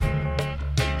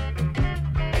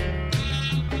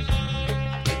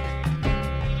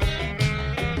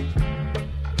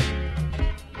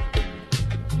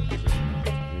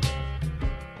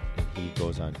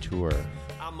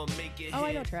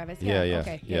I know Travis. Yeah, yeah,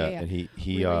 Okay. yeah. Yeah. And he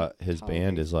Really his tall,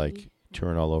 band very is like sweet.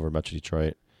 touring all over Metro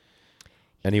Detroit.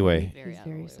 Anyway, Very He's out of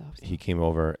very the loop. soft. he came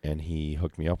over and he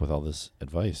hooked me up with all this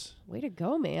advice. Way to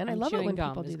go, man! I I'm love it chewing when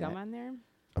gum. people Is do gum that. on there?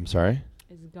 I'm sorry?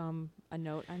 Is gum a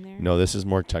note on there? No, this is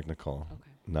more technical,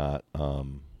 Okay.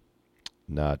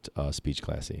 not speech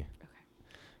classy. Okay.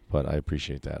 But I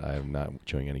appreciate that. I am not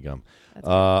chewing any gum. That's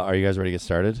good. Are you guys ready to get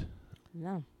started?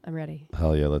 No. I'm ready.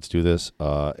 Hell yeah, let's do this.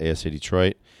 ASA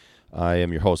Detroit. I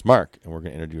am your host, Mark, and we're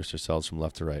going to introduce ourselves from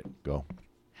left to right. Go.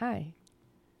 Hi.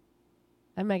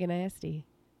 I'm Megan ISD,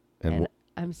 And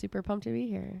I'm super pumped to be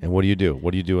here. and what do you do?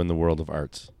 What do you do in the world of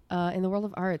arts? In the world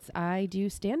of arts, I do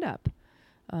stand up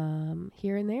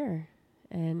here and there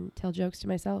and tell jokes to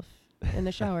myself in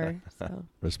the shower. So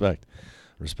Respect.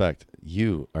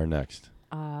 You are next.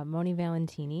 Moni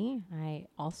Valentini. I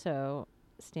also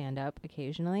stand up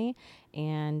occasionally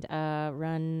and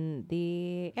run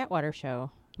the Atwater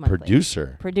Show monthly.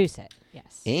 Producer. Produce it,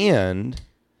 yes. And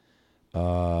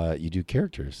you do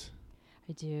characters.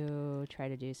 I do try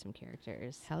to do some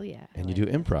characters. hell yeah. And I you do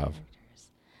like those improv.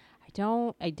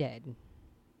 characters. I did.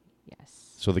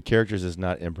 Yes. So the characters is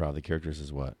not improv. The characters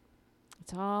is what?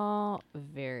 It's all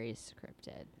very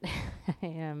scripted. I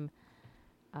am,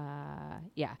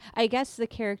 yeah. I guess the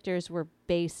characters were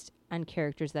based on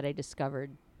characters that I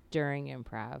discovered during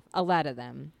improv. A lot of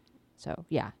them. So,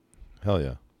 yeah. Hell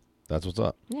yeah. That's what's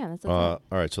up. Yeah, that's All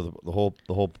right. So the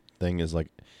whole thing is like,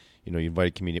 you invite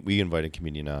a comedian. We invite a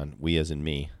comedian on. We as in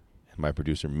me and my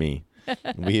producer, me.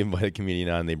 We invite a comedian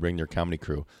on. And they bring their comedy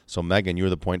crew. So Megan, you were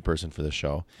the point person for the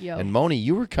show. Yo. And Moni,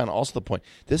 you were kind of also the point.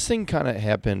 This thing kind of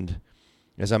happened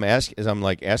as I'm asking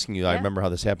you. I Yeah. remember how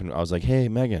this happened. I was like, "Hey,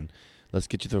 Megan, let's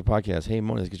get you through a podcast. Hey,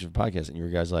 Moni, let's get you through a podcast." And you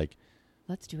guys like,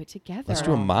 Let's do it together. "Let's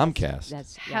do a Momcast."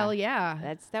 That's Hell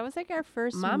yeah. That was like our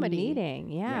first Momedy. meeting.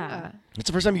 Yeah. It's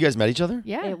the first time you guys met each other.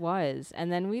 Yeah. It was.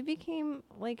 And then we became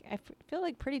like, feel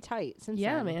like pretty tight since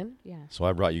Yeah, then. man. Yeah. So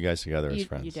I brought you guys together as You-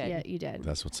 friends. you did. Yeah, you did.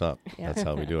 That's what's up. Yeah. That's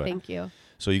how we do it. Thank you.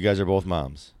 So you guys are both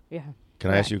moms. Yeah.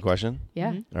 Can I ask you a question?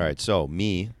 Yeah. Mhm. All right. So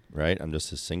me, right? I'm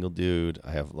just a single dude.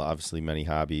 I have obviously many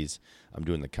hobbies. I'm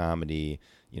doing the comedy.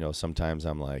 Sometimes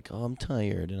I'm like, oh, I'm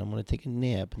tired and I'm going to take a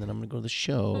nap and then I'm going to go to the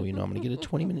show. I'm going to get a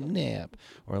 20-minute nap.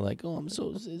 Or like, oh, I'm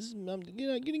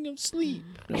not getting enough sleep.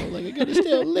 Like I got to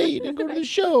stay out late and go to the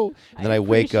show. And then I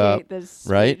wake up, appreciate this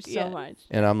right? speech so much.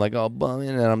 and I'm like, oh, bum.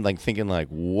 And I'm like thinking like,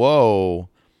 whoa,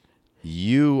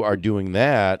 you are doing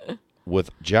that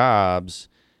with jobs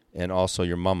and also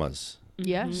your mamas.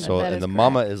 Yeah. Mhm. So that and is the correct.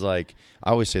 mama is like,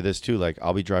 I always say this too, like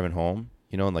I'll be driving home,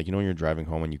 and like when you're driving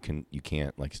home and you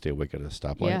can't like stay awake at a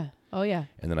stoplight. Yeah. Oh yeah.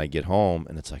 And then I get home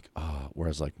and it's like,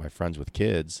 whereas like my friends with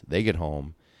kids, they get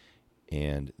home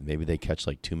and maybe they catch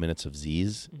like 2 minutes of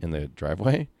Z's in the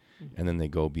driveway and then they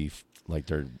go be like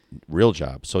their real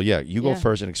job. So yeah, you go Yeah.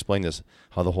 first and explain this,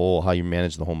 how you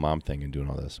manage the whole mom thing and doing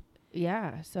all this.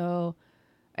 Yeah. So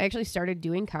I actually started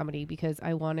doing comedy because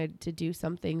I wanted to do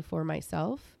something for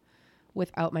myself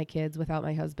without my kids, without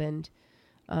my husband.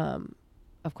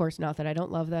 Of course, not that I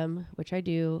don't love them, which I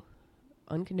do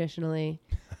unconditionally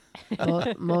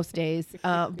most days.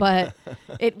 But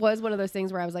it was one of those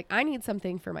things where I was like, I need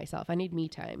something for myself. I need me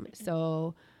time.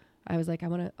 So I was like,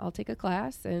 I'll take a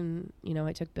class. And,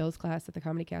 I took Bill's class at the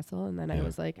Comedy Castle. And then I Yeah.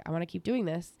 was like, I want to keep doing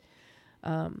this.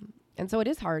 And so it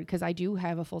is hard because I do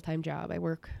have a full-time job. I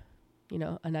work,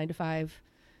 a 9 to 5,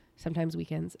 sometimes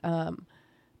weekends.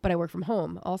 But I work from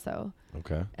home also.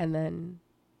 Okay. And then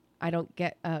I don't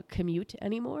get a commute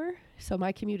anymore. So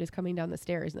my commute is coming down the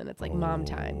stairs and then it's like mom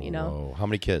time, Whoa. How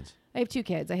many kids? I have 2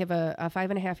 kids. I have a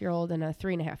 5.5-year-old and a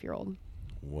 3.5-year-old,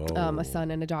 Whoa. a son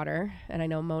and a daughter. And I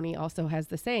know Moni also has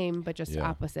the same, but just Yeah.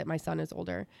 opposite. My son is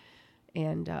older.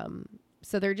 And,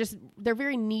 so they're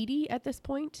very needy at this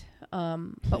point.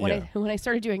 But when Yeah. I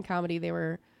started doing comedy, they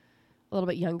were a little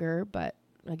bit younger, but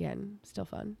again, still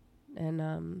fun.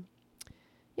 And,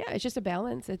 yeah, it's just a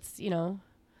balance. It's,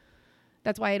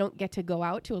 that's why I don't get to go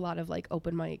out to a lot of like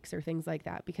open mics or things like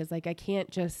that, because like I can't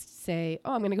just say,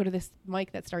 oh, I'm going to go to this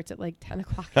mic that starts at like 10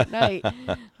 o'clock at night.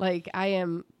 Like I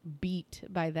am beat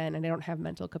by then and I don't have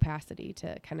mental capacity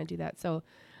to kind of do that. So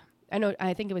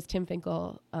I think it was Tim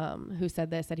Finkel who said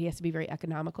this, that he has to be very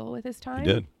economical with his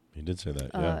time. He did say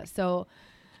that. Yeah. So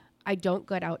I don't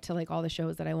get out to like all the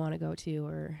shows that I want to go to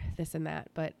or this and that.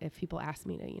 But if people ask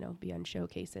me to, be on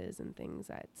showcases and things,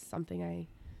 that's something I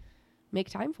make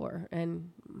time for.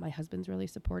 And my husband's really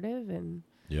supportive. And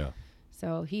Yeah.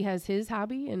 so he has his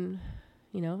hobby and,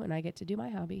 and I get to do my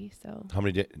hobby. So, How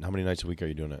many nights a week are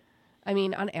you doing it? I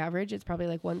mean, on average, it's probably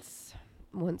like once,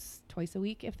 twice a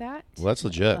week, if that. Well, that's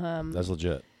legit.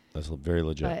 That's very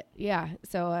legit. But yeah,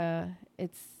 so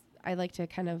I like to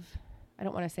I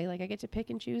don't want to say like I get to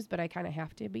pick and choose, but I kind of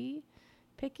have to be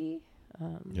picky.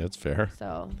 Yeah, that's fair.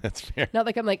 So That's fair. not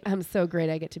like I'm so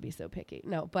great I get to be so picky.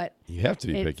 No, but You have to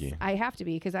be picky. I have to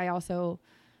be because I also,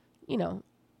 you know,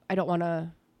 I don't want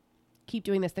to keep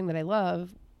doing this thing that I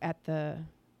love at the,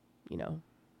 you know,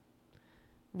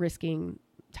 risking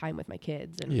time with my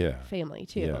kids and family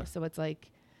too. Yeah. So it's like,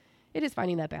 it is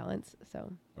finding that balance. So. All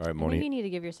right, I think Moni. you need to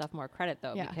give yourself more credit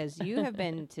though, because you have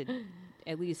been to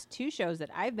at least 2 shows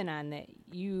that I've been on that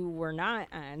you were not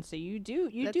on. So you do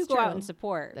go out and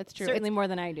support. That's true. Certainly more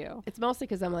than I do. It's mostly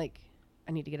because I'm like,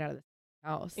 I need to get out of the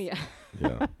house. Yeah.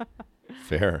 Yeah.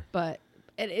 Fair. But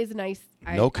it is nice.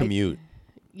 No commute.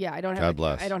 I don't have. God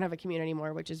bless. I don't have a commute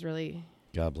anymore, which is really.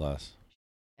 God bless.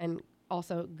 And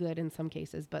also good in some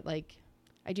cases, but like,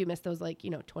 I do miss those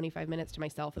 25 minutes to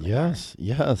myself in the Yes.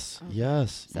 Yes.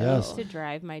 Yes. So- Yes. I used to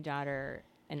drive my daughter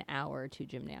an hour to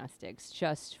gymnastics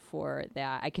just for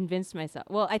that. I convinced myself.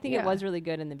 Well, I think it was really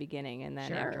good in the beginning, and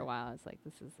then after a while, I was like,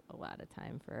 "This is a lot of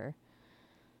time for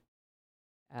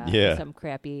some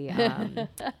crappy what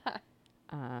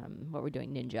we're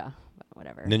doing,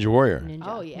 whatever. Ninja Warrior. Ninja.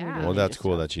 Oh, yeah. We're doing Well, that's ninja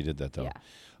cool stuff. that she did that though.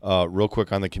 Yeah. Real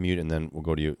quick on the commute, and then we'll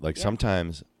go to you. Like Yeah.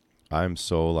 sometimes I'm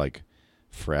so like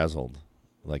frazzled,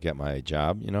 like at my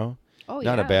job, you know, Oh,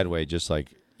 not in yeah. a bad way, just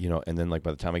like, you know, and then like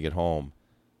by the time I get home,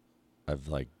 I've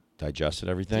like digested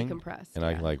everything Decompressed. and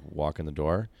I like walk in the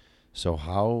door. So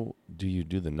how do you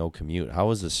do the no commute?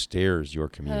 How is the stairs your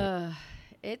commute?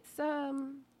 It's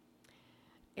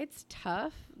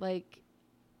tough. Like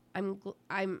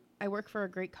I work for a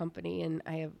great company and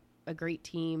I have a great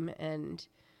team, and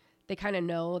they kind of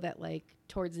know that like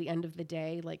towards the end of the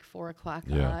day, like 4 o'clock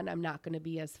on, I'm not going to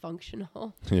be as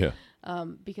functional. Yeah.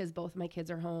 Because both my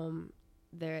kids are home.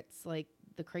 That's like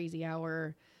the crazy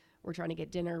hour. We're trying to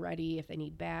get dinner ready if they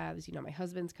need baths. You know, my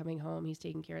husband's coming home. He's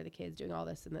taking care of the kids, doing all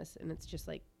this, and it's just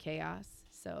like chaos.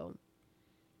 So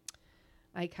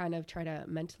I kind of try to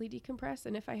mentally decompress.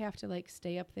 And if I have to like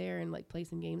stay up there and like play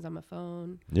some games on my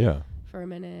phone for a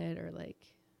minute or like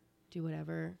do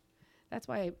whatever, that's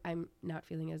why I'm not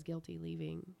feeling as guilty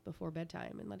leaving before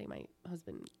bedtime and letting my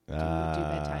husband do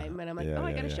bedtime. And I'm like,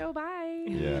 I got a show, bye.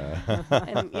 Yeah.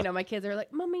 And, you know, my kids are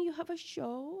like, Mommy, you have a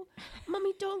show?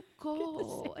 Mommy, don't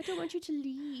go. I don't want you to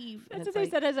leave. That's what they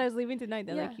said as I was leaving tonight.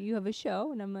 They're like, you have a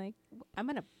show? And I'm like, I'm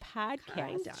on a podcast.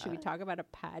 Kinda. Should we talk about a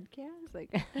podcast?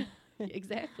 Like,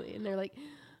 exactly. And they're like,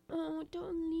 oh,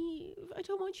 don't leave. I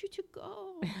don't want you to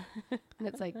go. And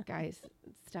it's like, guys,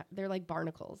 stop. They're like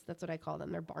barnacles. That's what I call them.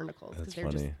 They're barnacles because they're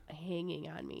just hanging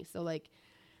on me. So like,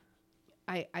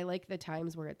 I like the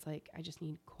times where it's like, I just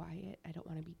need quiet. I don't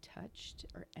want to be touched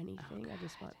or anything. I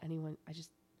just want anyone. I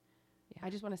just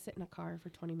want to sit in a car for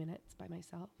 20 minutes by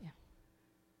myself. Yeah.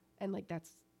 And like,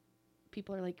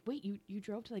 people are like, wait, you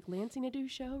drove to like Lansing to do a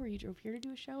show, or you drove here to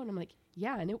do a show? And I'm like,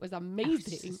 yeah, and it was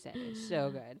amazing. It's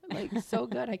so good. Like, so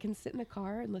good. I can sit in the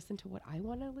car and listen to what I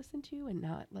want to listen to and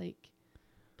not like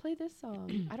play this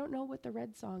song. I don't know what the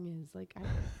red song is. Like,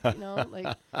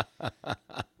 like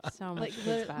So much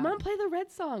like Mom, play the red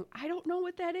song. I don't know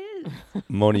what that is.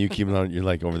 Moni, you keep on. You're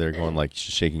like over there going like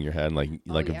shaking your head,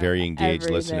 like a very engaged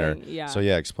listener. Yeah. So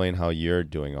yeah, explain how you're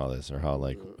doing all this, or how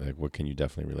like what can you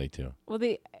definitely relate to?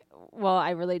 Well, I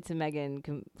relate to Megan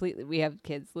completely. We have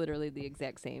kids literally the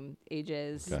exact same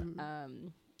ages, Okay.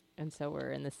 And so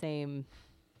we're in the same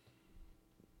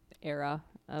era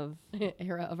of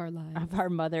our lives. of our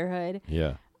motherhood.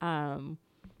 Yeah. The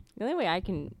only way I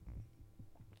can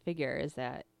figure is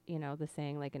that, you know, the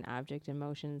saying like an object in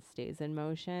motion stays in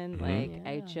motion. Mhm. Like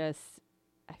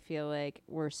I feel like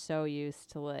we're so used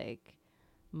to like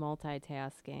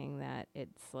multitasking that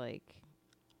it's like,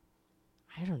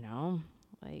 I don't know,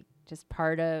 like it's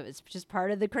just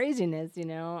part of the craziness, you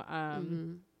know?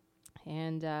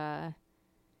 And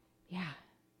yeah.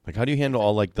 Like, how do you handle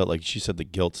all like she said, the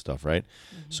guilt stuff, right?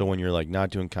 So when you're like not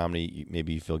doing comedy,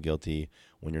 maybe you feel guilty.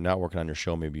 When you're not working on your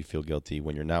show, maybe you feel guilty.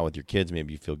 When you're not with your kids,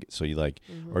 maybe you feel so you like.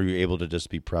 Are you able to just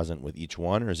be present with each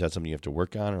one, or is that something you have to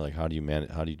work on, or like how do you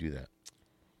manage? How do you do that?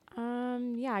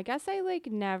 Yeah, I guess I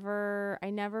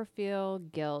never feel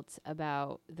guilt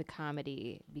about the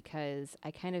comedy, because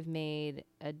I kind of made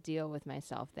a deal with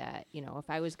myself that, you know, if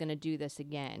I was going to do this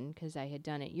again, because I had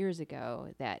done it years ago,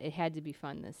 that it had to be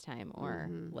fun this time, or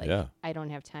I don't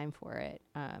have time for it.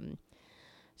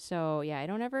 So yeah, I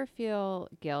don't ever feel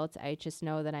guilt. I just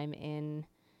know that I'm in,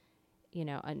 you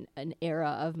know, an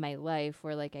era of my life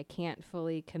where like I can't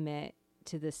fully commit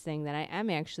to this thing that I am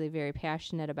actually very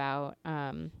passionate about.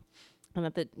 And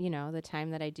that the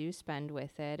time that I do spend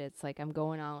with it, it's like I'm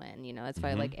going all in, you know. That's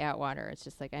why I like Atwater. It's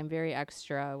just like I'm very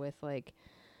extra with like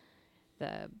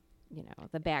the you know,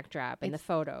 the backdrop and the It's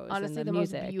photos honestly and the the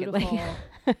most music. beautiful,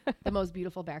 the most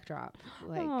beautiful backdrop.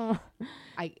 Like Oh,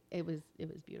 it was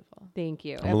beautiful. thank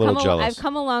you. I'm a little jealous. I've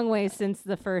come a long way since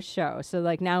the first show. So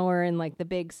like now we're in like the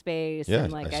big space, Yeah,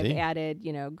 and like I I've see. added,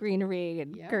 you know, greenery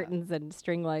and Yeah. curtains and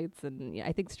string lights, and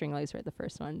I think string lights were at the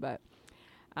first one, but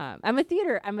I'm a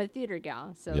theater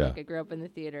gal. So Yeah. like I grew up in the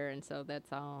theater, and so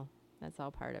that's all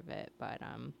part of it. But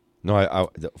No,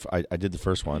 I did the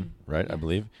first one, right? I Yes.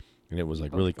 believe, and it was We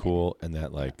like both really did. cool, and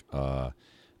that like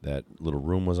that little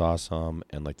room was awesome,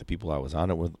 and like the people I was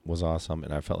on it with was awesome,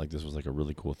 and I felt like this was like a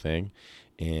really cool thing,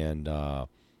 and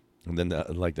then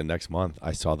like the next month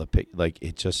I saw the pic, like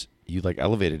it just you like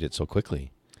elevated it so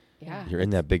quickly. Yeah. You're in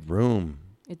that big room.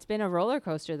 it's been a roller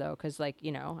coaster though, because like,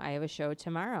 you know, I have a show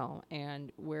tomorrow,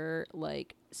 and we're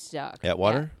like stuck At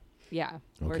Water? Yeah,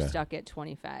 we're Okay. stuck at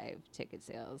 25 ticket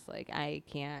sales. Like I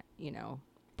can't, you know.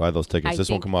 Buy those tickets. I This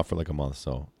won't think- come out for like a month,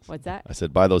 so What's that? I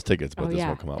said buy those tickets, but Oh, this yeah.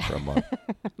 won't come out for a month.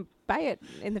 Buy it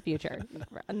in the future.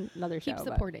 For another show. Keep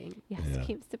but- supporting. Yes, Yeah.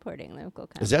 keep supporting local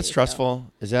comedy. Is that so stressful?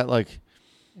 Is that like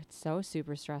It's so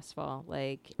super stressful.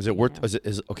 Like, is it you worth know.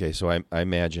 is okay, so I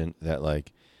imagine that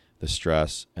like the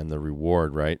stress and the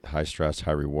reward, right? High stress,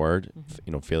 high reward. Mhm.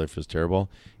 You know, failure feels terrible.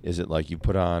 Is it like you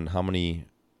put on how many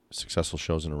successful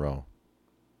shows in a row?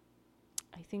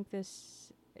 I think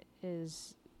this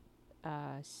is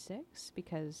 6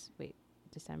 because wait,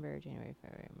 December, January,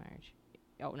 February, March.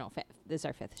 Oh no, 5th. This is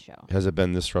our 5th show. Has it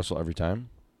been this stressful every time?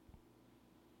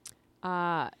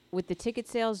 With the ticket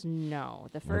sales, no.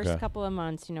 The first Okay. couple of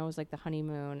months, you know, was like the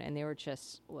honeymoon, and they were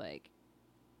just like,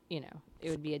 you know, it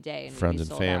would be a day and we'd Friends be and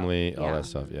sold family, out. all Yeah. that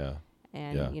stuff, yeah.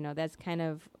 And Yeah. you know, that's kind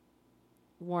of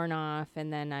worn off,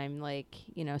 and then I'm like,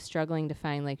 you know, struggling to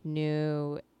find like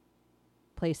new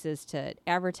places to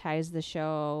advertise the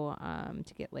show,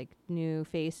 to get like new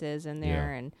faces in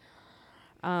there.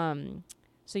 And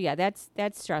so yeah, that's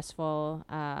stressful.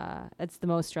 That's the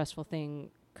most stressful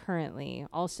thing currently.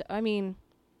 Also, I mean,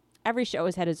 every show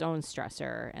has had its own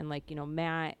stressor, and like, you know,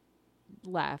 Matt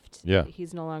left. Yeah.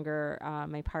 He's no longer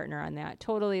my partner on that.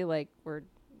 Totally, like we're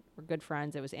good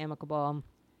friends. It was amicable.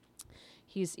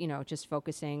 He's, you know, just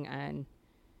focusing on,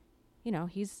 you know,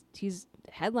 he's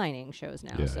headlining shows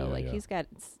now. Yeah, So yeah, like yeah. he's got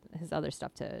his other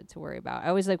stuff to worry about. I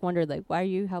always like wondered like, why are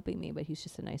you helping me? But he's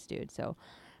just a nice dude. So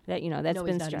that, you know, that's No,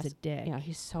 been he's not. He's a stressful. dick. Yeah,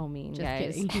 he's so mean, Just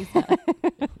guys. kidding. He's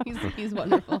not. he's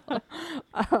wonderful.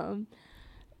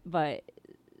 But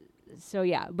so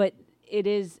yeah, but it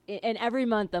is, and every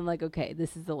month I'm like, okay,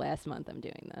 this is the last month I'm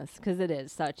doing this, because it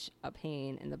is such a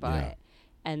pain in the butt. Yeah.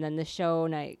 And then the show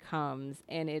night comes,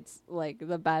 and it's like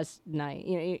the best night.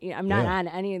 You know, I'm not Yeah. on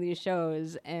any of these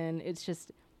shows, and it's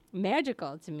just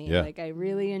magical to me. Yeah. Like I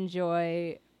really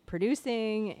enjoy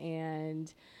producing,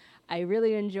 and I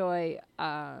really enjoy.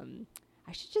 I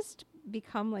should just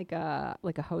become like a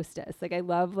hostess. Like I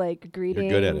love like greeting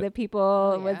good at it. the people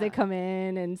Oh, when they yeah. come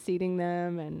in and seating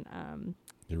them, and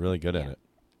You're really good at Yeah. it.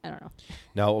 I don't know.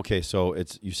 Now, okay, so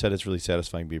you said it's really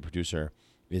satisfying to be a producer.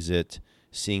 Is it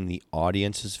seeing the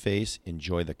audience's face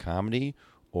enjoy the comedy,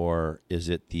 or is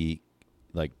it the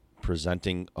like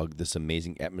presenting this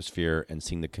amazing atmosphere and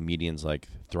seeing the comedians like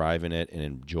thrive in it and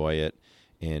enjoy it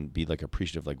and be like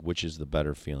appreciative? Like, which is the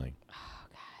better feeling? Oh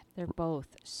God, they're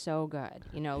both so good.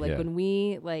 You know, like Yeah. when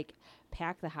we like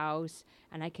pack the house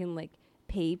and I can like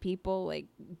pay people like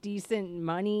decent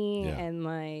money, Yeah. and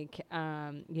like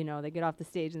you know, they get off the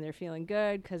stage and they're feeling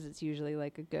good because it's usually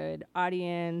like a good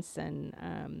audience, and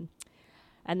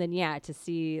then yeah, to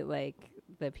see like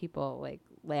the people like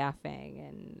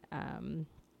laughing and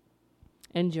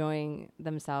enjoying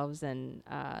themselves, and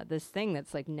this thing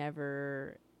that's like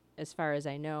never, as far as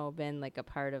I know, been like a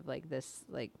part of like this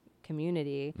like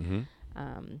community.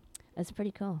 Mm-hmm. That's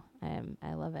pretty cool.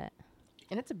 I love it.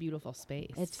 And it's a beautiful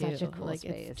space. It's too. such a cool like,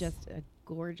 space. It's just a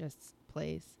gorgeous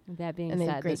place. That being And they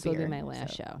have said, great this will be beer, my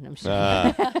last so. show. No, I'm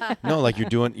just No, like you're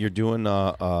doing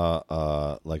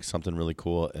like something really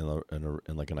cool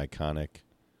in like an iconic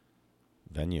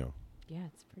venue, yeah,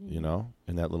 it's pretty. you know,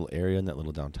 in that little area, in that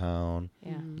little downtown.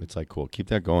 Yeah. Mhm. It's like cool. Keep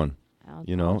that going. I'll-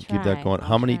 You know, I'll keep that try. going. I'll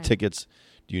How many try. tickets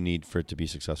do you need for it to be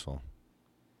successful?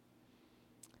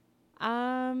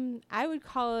 I would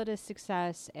call it a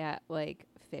success at like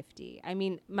 50. I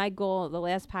mean, my goal, the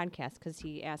last podcast, because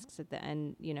he asks at the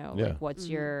end, you know, Yeah. like, what's Mhm.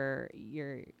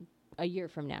 your a year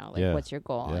from now? Like, Yeah. what's your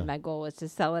goal? Yeah. And my goal was to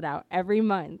sell it out every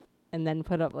month and then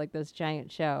put up like this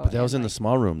giant show. But that was and, in the like,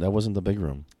 small room. That wasn't the big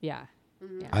room. yeah.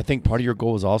 Mhm. Yeah. I think part of your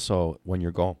goal is also when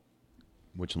your goal,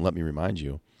 which let me remind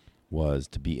you, was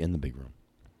to be in the big room.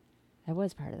 That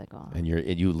was part of the goal. And you were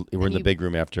in the you- big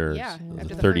room after Yeah, after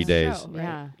after the 30 first days. show,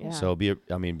 Yeah, right. yeah. So be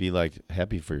like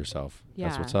happy for yourself.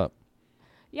 That's Yeah. what's up.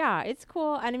 Yeah, it's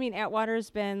cool. And I mean, Atwater's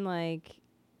been like,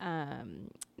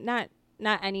 not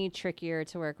any trickier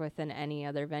to work with than any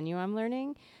other venue I'm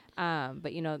learning.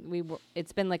 But you know,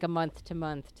 it's been like a month to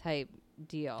month type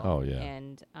deal. Oh, yeah.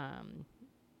 And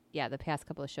yeah, the past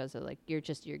couple of shows are like, you're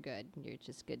good. You're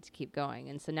just good to keep going.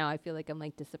 And so now I feel like I'm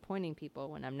like disappointing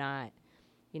people when I'm not,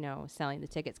 you know, selling the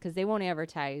tickets, because they won't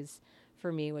advertise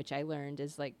for me, which I learned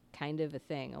is like kind of a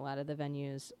thing. A lot of the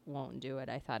venues won't do it.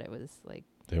 I thought it was like,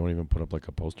 They won't even put up like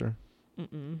a poster.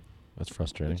 mm-mm. That's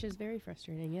frustrating. Which is very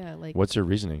frustrating. Yeah. Like, What's your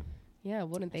reasoning? yeah.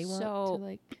 Wouldn't they want So- to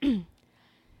like,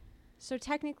 So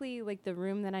technically, like the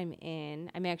room that I'm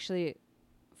in, I'm actually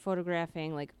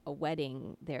photographing like a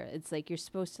wedding there. It's like you're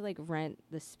supposed to like rent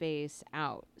the space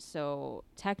out. So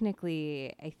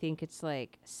technically, I think it's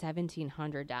like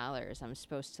 $1,700 I'm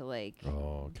supposed to like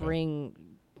Oh, okay. bring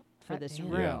for God this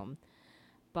damn. Yeah. room.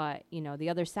 But, you know, the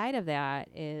other side of that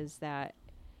is that,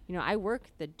 you know, I work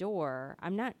the door.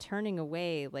 I'm not turning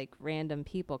away like random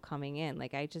people coming in.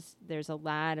 Like there's a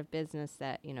lot of business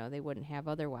that, you know, they wouldn't have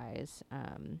otherwise.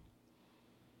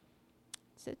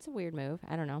 So it's a weird move.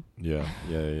 I don't know. Yeah.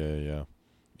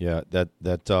 Yeah.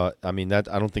 That. I mean,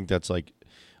 that. I don't think that's like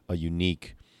a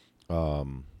unique.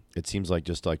 It seems like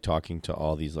just like talking to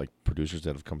all these like producers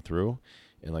that have come through,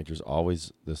 and like there's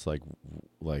always this like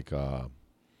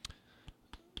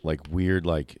weird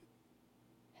like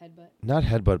headbutt? not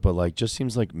headbutt, but like just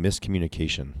seems like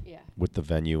miscommunication Yeah. with the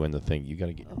venue and the thing. You got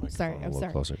to get your Oh, sorry, microphone a I'm little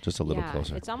sorry. closer, just a little Yeah,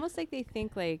 closer. It's almost like they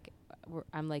think like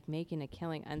I'm like making a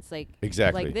killing. And it's like,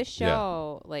 Exactly. like this Yeah.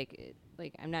 show, like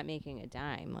I'm not making a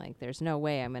dime. Like there's no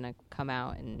way I'm going to come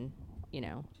out and, you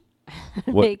know,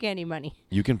 What- make any money.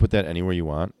 You can put that anywhere you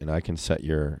want, and I can set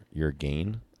your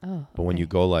gain. Oh. But when okay. you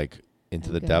go like into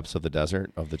I'm the good. depths of the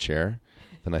desert of the chair,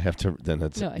 then I have to. Then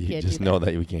it's No, I you can't just do know that.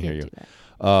 that we can't hear you. do that.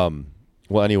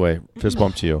 Well, anyway, fist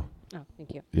bump to you. Oh,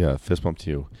 thank you. Yeah, fist bump to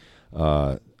you.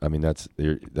 I mean, that's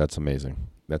amazing.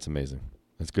 That's amazing.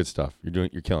 That's good stuff. You're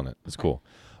killing it. It's Okay. cool.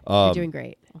 You're doing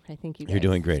great. Okay, thank you. You're guys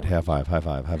doing great. so High five. High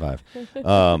five. High five.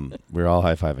 We're all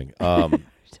high fiving.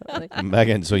 Totally.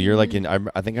 Megan, so you're like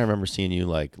I think I remember seeing you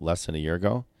like less than a year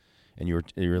ago, and you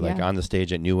were like Yeah. on the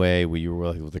stage at New A where you were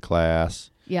like with the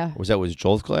class. Yeah. Was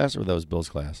Joel's class or that was Bill's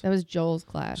class? That was Joel's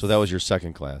class. So that was your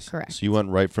second class. Correct. So you went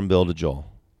right from Bill to Joel.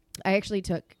 I actually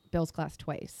took Bill's class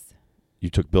twice. You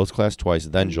took Bill's class twice,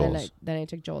 then And Joel's. Then I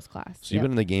took Joel's class. So you've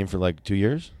been in the game for like 2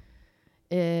 years?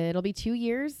 It'll be 2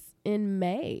 years in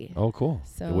May. Oh, cool.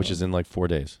 So Which is in like 4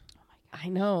 days. I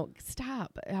know.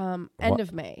 Stop. End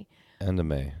of May. End of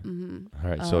May. Mm-hmm. All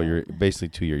right. So you're basically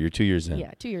 2 years. You're 2 years in.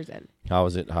 Yeah, 2 years in. How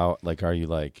is it? Are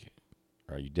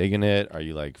you digging it? Are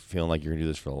you like feeling like you're gonna do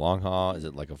this for the long haul? Is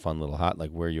it like a fun little hot?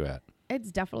 Like where are you at? It's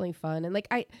definitely fun. And like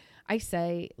I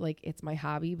say like it's my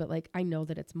hobby, but like I know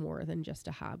that it's more than just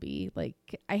a hobby. Like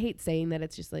I hate saying that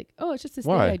it's just like, oh, it's just this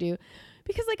Why? thing I do.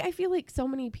 Because like I feel like so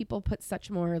many people put such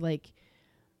more like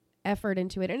effort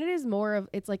into it. And it is more of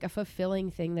it's like a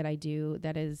fulfilling thing that I do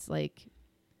that is like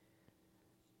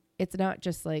it's not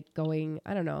just like going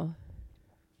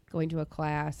to a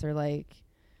class or like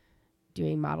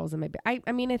doing models in my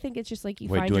I mean I think it's just like you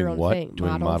find doing your own what? thing.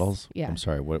 Doing models? Yeah. I'm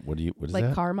sorry. What is Like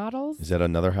that? car models. Is that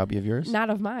another hobby of yours? Not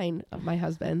of mine, of my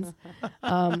husband's.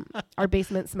 Our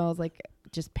basement smells like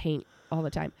just paint all the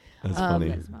time. That's Um,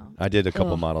 funny. Good smell. I did a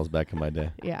couple Ugh. models back in my day.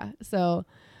 Yeah. So,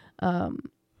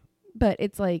 but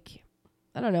it's like,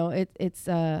 I don't know. It's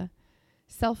a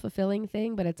self-fulfilling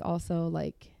thing, but it's also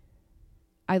like,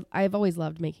 I've always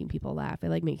loved making people laugh. I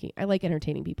like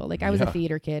entertaining people. Like I was Yeah. a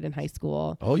theater kid in high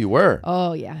school. Oh, you were?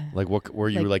 Oh yeah. Like what were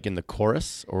you Like- like in the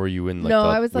chorus or were you in like No,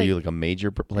 I was were you like- like a major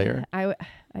player? I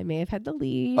may have had the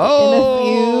lead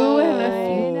Oh!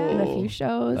 in a few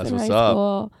shows That's in what's high up.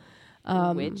 school.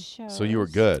 Which show? So you were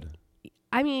good.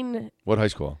 I mean, What high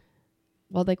school?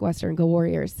 well, like Western, go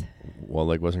Warriors. Well,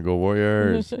 like Western Go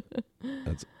Warriors.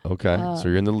 That's okay. So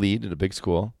you're in the lead at a big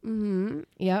school. Mm-hmm.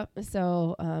 Yep.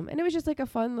 So, and it was just like a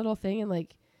fun little thing, and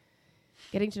like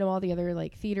getting to know all the other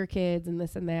like theater kids and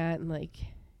this and that, and like,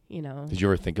 you know. Did you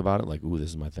ever think about it? Like, ooh, this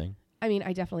is my thing. I mean,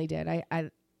 I definitely did.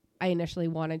 I initially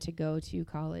wanted to go to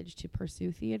college to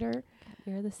pursue theater.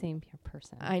 We're the same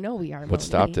person. I know we are. What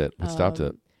stopped it? What stopped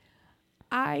it?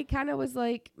 I kind of was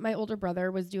like, my older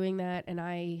brother was doing that, and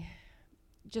I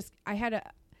had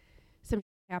some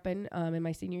happen in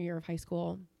my senior year of high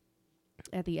school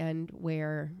at the end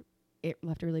where it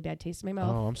left a really bad taste in my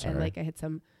mouth. Oh, I'm sorry. And like I had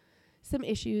some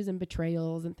issues and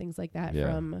betrayals and things like that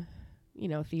Yeah. from,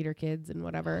 theater kids and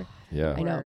whatever. Yeah. I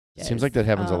know. it Seems is. like that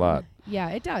happens a lot. Yeah,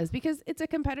 it does, because it's a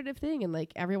competitive thing and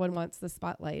like everyone wants the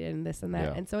spotlight and this and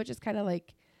that. Yeah. And so it just kind of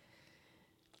like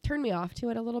turned me off to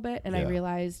it a little bit. And I Yeah.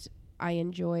 realized I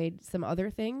enjoyed some other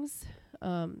things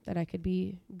that I could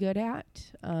be good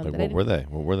at. Like, what were they?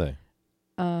 What were they?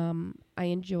 I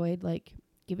enjoyed like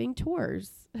giving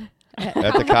tours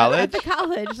At the college? At the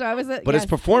college. So I was But it's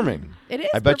performing. It is.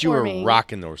 I bet you performing. were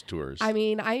rocking those tours. I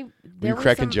mean, were you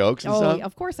cracking jokes and stuff?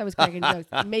 Of course I was cracking jokes,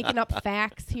 making up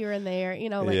facts here and there.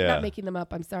 Not making them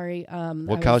up. I'm sorry.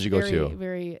 What college you go to?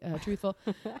 Very truthful.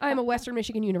 I'm a Western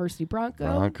Michigan University Bronco.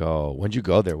 Bronco. When'd you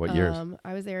go there? What years?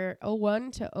 I was there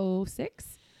 01 to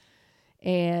 06,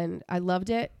 and I loved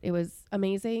it. It was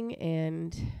amazing,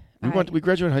 and we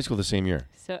graduated high school the same year.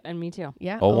 So, and me too.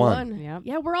 Yeah. 01. Yep.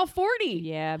 Yeah, we're all 40.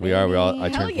 Yeah, we are. I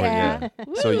Hell turned 40. yeah.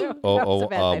 So,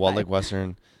 Wall Lake West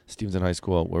Western, Stevenson High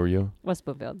School. Where were you? West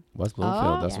Bloomfield. West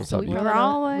Bloomfield. That's what's so up. we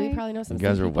probably know some. You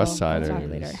guys are people. West Siders. We'll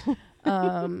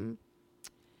talk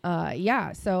later.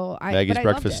 Yeah. So Maggie's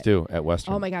breakfast stew at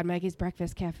Western. Oh my God, Maggie's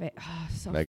Breakfast Cafe. Oh,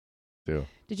 so. Maggie stew.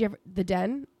 Did you ever the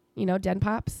Den? Den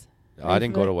Pops. I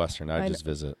didn't go to Western. I just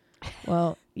visit.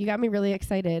 Well, you got me really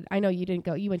excited. I know you didn't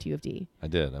go. You went to U of D. I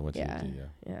did. I went to U of D.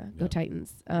 Yeah. Go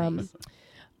Titans. Nice.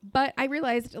 But I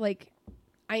realized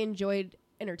I enjoyed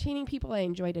entertaining people. I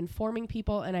enjoyed informing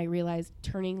people, and I realized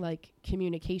turning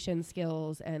communication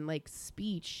skills and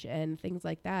speech and things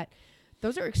like that.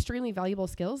 Those are extremely valuable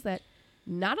skills that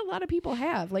not a lot of people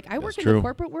have. I work in the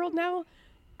corporate world now.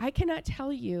 I cannot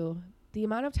tell you the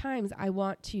amount of times I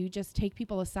want to just take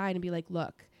people aside and be like,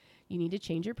 look, you need to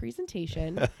change your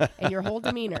presentation and your whole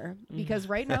demeanor because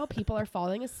right now people are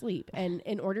falling asleep. And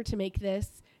in order to make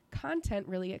this content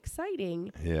really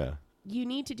exciting, you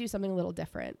need to do something a little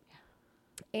different.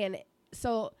 And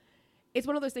so it's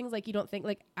one of those things you don't think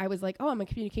I was oh, I'm a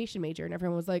communication major. And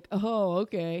everyone was like, oh,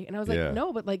 okay. And I was like,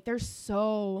 no, but there's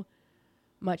so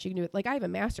much you can do it. I have a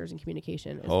master's in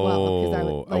communication as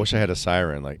well. I wish I had a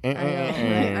siren. I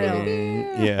know.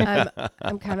 Yeah.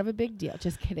 I'm kind of a big deal.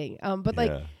 Just kidding.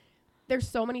 But there's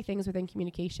so many things within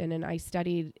communication, and I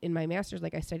studied in my master's.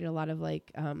 I studied a lot of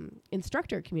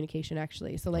instructor communication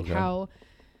actually. So how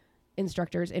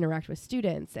instructors interact with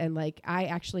students, and I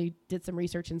actually did some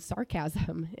research in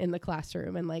sarcasm in the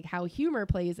classroom, and how humor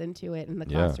plays into it in the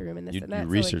classroom, and this and that. You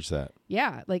research that?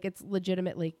 Yeah, it's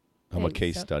legitimately. I'm a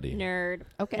case study. Nerd.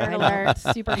 Okay, I know,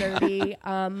 super nerdy.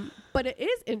 But it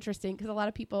is interesting because a lot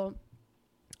of people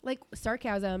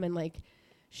sarcasm and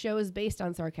shows based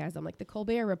on sarcasm, the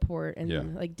Colbert Report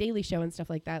and Daily Show and stuff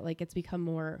like that. It's become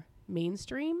more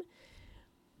mainstream,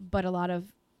 but a lot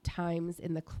of times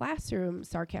in the classroom,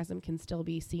 sarcasm can still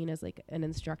be seen as an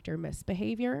instructor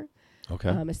misbehavior. Okay.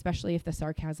 Especially if the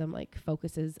sarcasm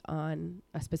focuses on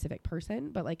a specific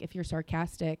person. But if you're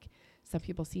sarcastic, some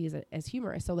people see it as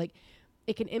humorous. So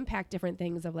it can impact different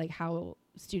things of how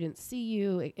students see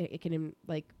you. It can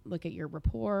look at your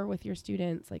rapport with your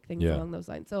students, things along those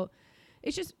lines. So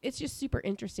it's just super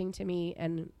interesting to me,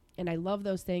 and I love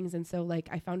those things. And so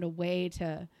I found a way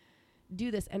to do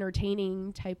this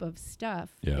entertaining type of stuff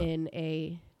in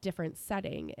a different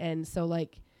setting. And so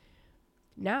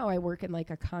now I work in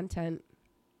a content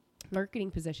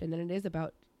marketing position, and it is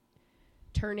about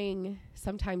turning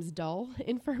sometimes dull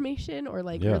information or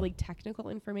really technical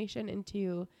information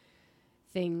into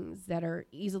things that are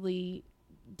easily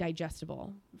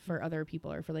digestible for other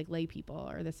people or for lay people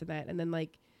or this and that. And then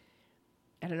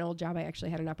at an old job, I actually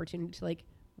had an opportunity to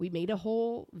we made a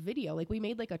whole video. We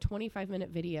made a 25-minute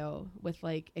video with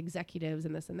executives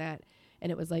and this and that.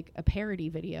 And it was a parody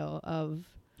video of.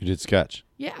 You did sketch.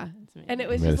 Yeah. And it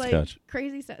was just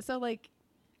crazy stuff. So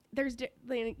there's,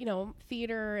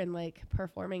 theater and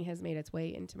performing has made its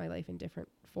way into my life in different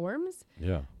forms.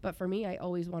 Yeah. But for me, I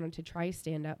always wanted to try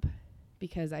stand up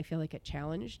because I feel it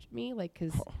challenged me.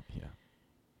 Cause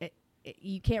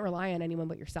you can't rely on anyone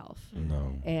but yourself.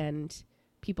 No. And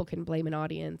people can blame an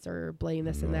audience or blame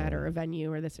this and that or a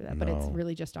venue or this or that, but it's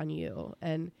really just on you.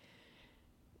 And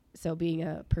so being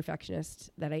a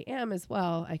perfectionist that I am as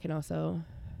well, I can also,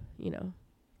 I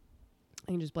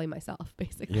can just blame myself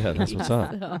basically. Yeah, that's what's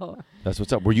up. So. That's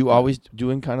what's up. Were you always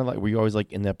doing were you always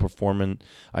in that performing?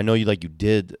 I know you you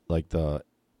did the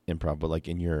improv, but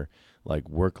in your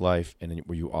work life, and then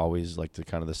were you always the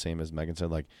kind of the same as Megan said,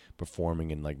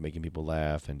 performing and making people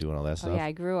laugh and doing all that stuff? Yeah,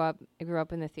 I grew up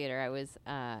in the theater. I was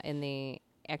in the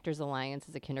Actors Alliance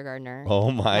as a kindergartner. Oh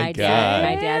my God.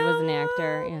 My dad was an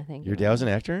actor. Yeah, thank you. Your dad was an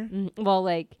actor? Well,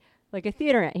 like a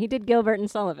theater. He did Gilbert and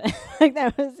Sullivan. He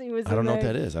was. I don't know what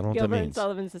that is. I don't know what that Gilbert means. and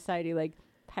Sullivan Society,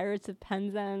 Pirates of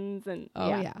Penzance, and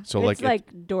So it's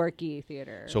dorky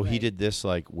theater. So he did this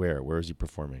where? Where is he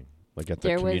perforing? At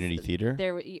the community theater?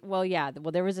 There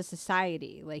was a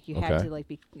society. You had to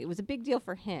be. It was a big deal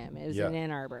for him. It was in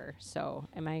Ann Arbor. So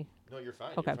am I? No, you're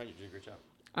fine. Okay. You're fine. You're doing a great job.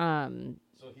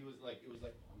 So he was it was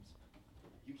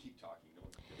you keep talking.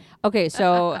 Okay,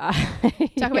 so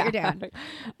Talk about your dad.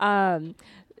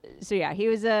 So yeah, he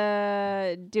was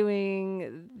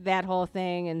doing that whole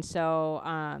thing, and so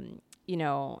you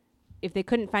know, if they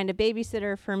couldn't find a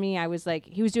babysitter for me, I was like,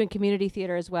 he was doing community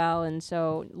theater as well, and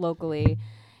so locally.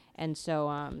 And so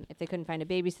if they couldn't find a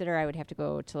babysitter, I would have to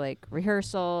go to like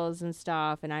rehearsals and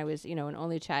stuff. And I was, you know, an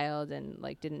only child and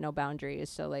like didn't know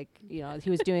boundaries. So like, you know, he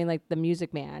was doing like the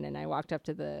Music Man. And I walked up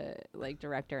to the like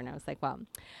director and I was like, well,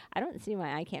 I don't see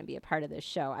why I can't be a part of this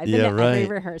show. I've been at every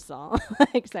rehearsal.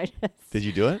 Like, so Did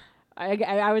you do it?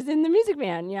 I was in the Music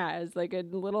Man. Yeah. I was like a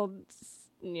little,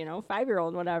 you know,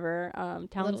 5-year-old, whatever,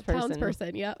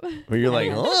 townsperson. Yep. Where you're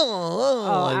like,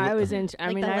 I was in. I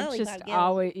Like mean, the I've lollipop just guild.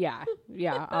 always,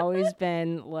 always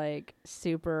been like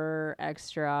super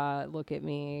extra. Look at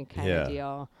me, kind of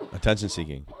deal. attention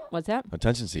seeking. What's that?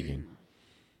 Attention seeking.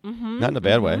 Mm-hmm. Not in a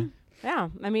bad way. Yeah,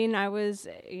 I mean, I was,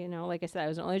 you know, like I said, I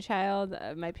was an only child.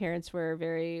 My parents were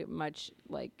very much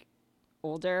like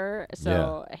older,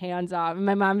 so hands off.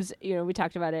 My mom's, you know, we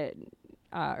talked about it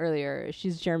earlier.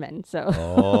 She's German, so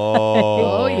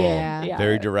Oh, yeah.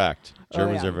 Very direct. Oh,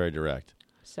 Germans yeah. are very direct.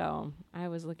 So I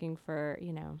was looking for,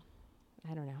 you know,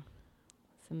 I don't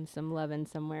know, some loving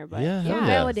somewhere, but Yeah, hell Yeah,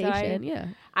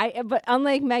 yeah. validation. but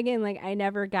unlike Megan, like I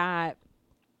never got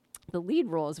the lead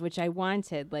roles, which I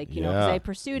wanted, like, you know, because I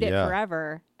pursued it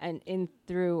forever, and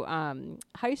through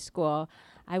high school,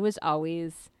 I was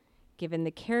always given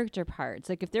the character parts.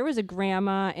 Like if there was a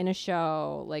grandma in a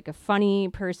show, like a funny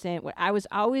person, I was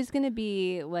always going to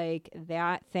be like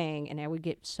that thing, and I would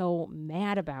get so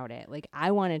mad about it. Like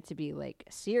I wanted to be like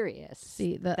serious,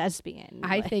 thespian.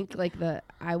 I think like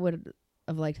I would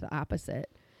have liked the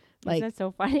opposite. Like, isn't that so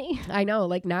funny? I know.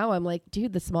 Like now I'm like,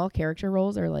 dude, the small character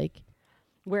roles are like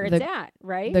Where it's at,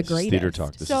 right? The This is greatest. theater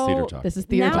talk. This is theater talk. This is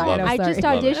theater now talk. Love it. I just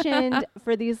Love it. auditioned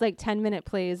for these like 10-minute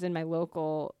plays in my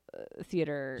local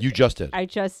theater. You just did. I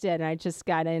just did. And I just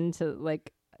got into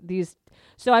like these.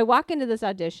 So I walk into this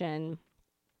audition,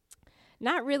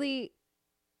 not really.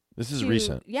 This is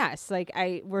recent. Yes, like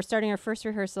we're starting our first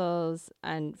rehearsals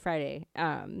on Friday.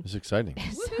 This is exciting.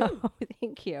 So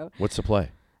thank you. What's the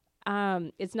play?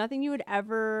 It's nothing you would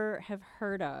ever have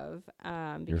heard of,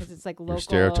 because it's like local. You're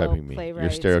stereotyping me. Playwrights.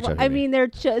 You're stereotyping I me. mean, they're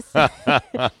just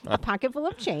a pocket full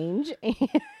of change.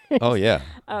 Oh yeah.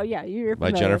 Oh yeah, you're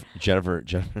By familiar. Jennifer.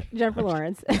 Jennifer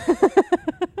Lawrence.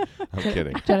 I'm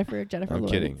kidding. Jennifer. I'm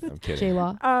kidding. I'm kidding.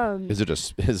 J-Law. Is it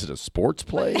a sports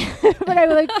play? But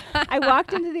I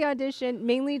walked into the audition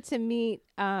mainly to meet.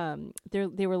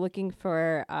 They were looking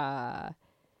for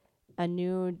a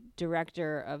new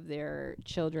director of their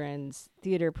children's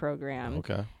theater program.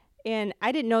 Okay. And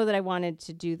I didn't know that I wanted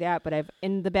to do that, but I've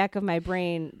in the back of my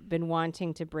brain been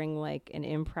wanting to bring like an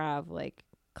improv like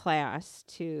class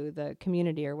to the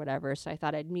community or whatever. So I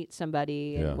thought I'd meet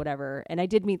somebody and whatever. And I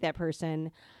did meet that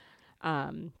person.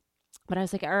 But I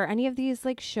was like, are any of these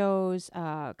like shows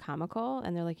comical?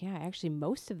 And they're like, yeah, actually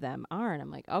most of them are. And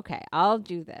I'm like, okay, I'll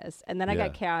do this. And then I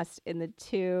got cast in the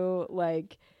two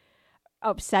like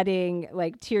upsetting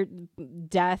like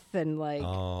death and like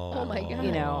Oh my god!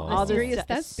 you know, A all this serious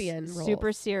thespian role.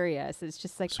 super serious. It's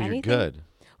just like So anything. you're good.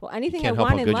 Well, anything I can't help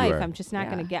want how in good you life, are. I'm just not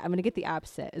gonna get. I'm gonna get the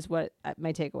opposite. Is what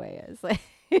my takeaway is. Like,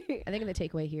 I think the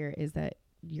takeaway here is that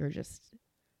you're just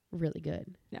really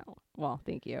good. no. Well,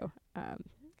 thank you.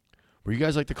 Were you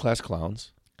guys like the class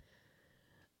clowns?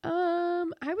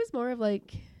 I was more of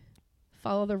like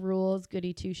follow the rules,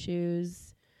 goody two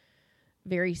shoes,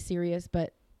 very serious,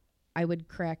 but I would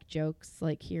crack jokes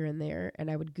like here and there,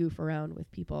 and I would goof around with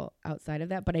people outside of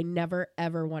that. But I never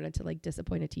ever wanted to like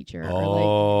disappoint a teacher or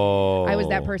like I was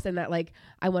that person that like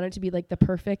I wanted to be like the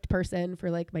perfect person for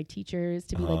like my teachers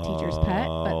to be like teacher's pet,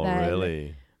 but then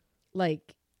really?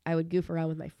 like I would goof around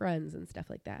with my friends and stuff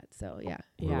like that. So yeah.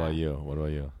 What about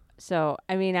you? So,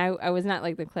 I mean, I was not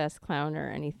like the class clown or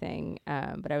anything,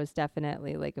 but I was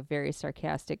definitely like a very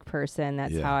sarcastic person.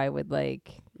 That's how I would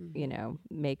like, you know,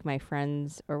 make my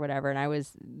friends or whatever. And I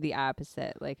was the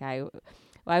opposite. Like I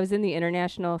was in the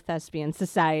International Thespian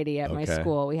Society at my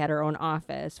school. We had our own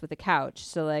office with a couch.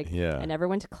 So like I never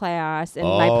went to class, and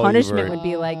my punishment would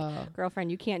be like,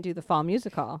 girlfriend, you can't do the fall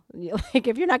musical. Like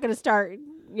if you're not going to start,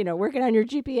 you know, working on your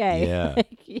GPA,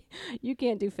 like, you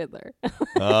can't do Fiddler.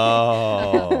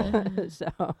 So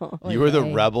You were the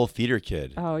rebel theater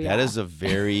kid. Oh, yeah. That is a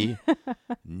very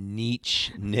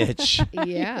niche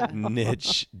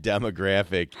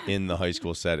demographic in the high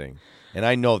school setting. And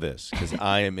I know this because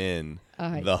I am in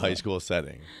the high school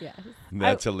setting. Yes.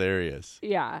 That's hilarious.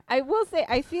 Yeah, I will say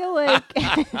I feel like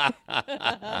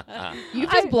You've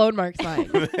just blown Mark's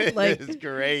mind. Like, This is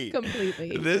great.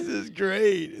 completely. This is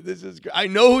great. I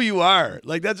know who you are.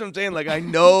 Like, that's what I'm saying. Like, I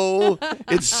know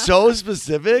it's so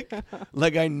specific.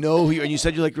 Like, I know who you are. And you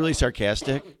said you're like really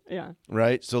sarcastic. yeah.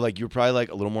 Right? So like you're probably like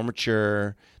a little more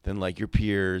mature than like your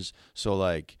peers. So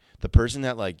like the person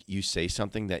that like you say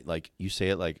something that like you say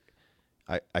it like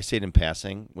I say it in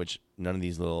passing, which none of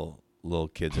these little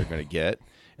kids are gonna get.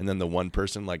 And then the one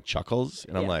person like chuckles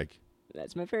and I'm like,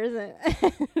 That's my person.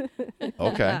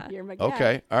 okay. You're my guy.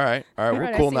 Okay. All right. All We're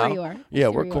right, I cool see where now. you are. I Yeah, see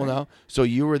we're where you cool are. now. So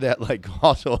you were that like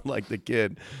also like the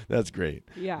kid. That's great.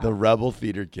 Yeah. The rebel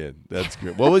theater kid. That's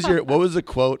great. What was the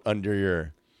quote under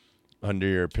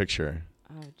your picture?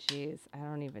 Oh, jeez. I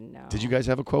don't even know. Did you guys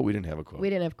have a quote? We didn't have a quote. We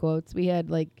didn't have quotes. We had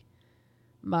like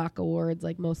mock awards,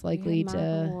 like most likely mock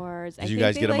to. awards. Did you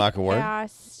guys get a mock award?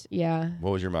 Asked, Yeah. What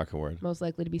was your mock award? Most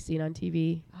likely to be seen on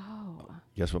TV. oh.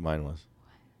 Guess what mine was?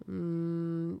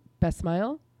 Best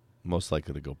smile. Most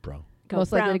likely to go pro. Go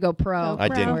Most likely to go pro. Go I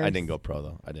pro. didn't. I Awards. didn't go pro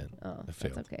though. I didn't. Oh, I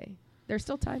failed. that's okay. There's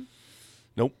still time.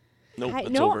 Nope. I It's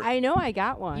know. over. I know. I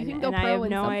got one. You can go and I pro have in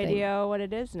no something. idea what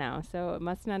it is now. So it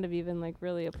must not have even like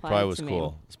really applied Probably was to me.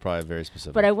 cool. It's probably very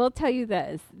specific. But I will tell you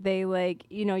this: they like,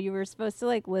 you were supposed to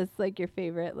like list like your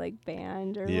favorite like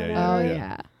band or Yeah, whatever. Oh yeah.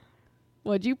 yeah.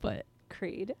 What'd you put?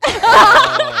 Creed.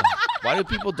 Why do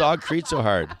people dog Creed so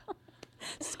hard?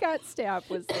 Scott Stapp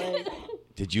was like,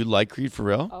 Did you like Creed for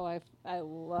real? oh, I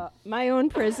love my own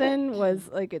prison was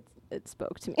like it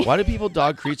spoke to me. Why do people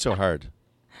dog Creed so hard?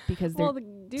 Because they're Well, the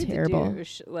dude's terrible. a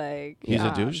douche. Like He's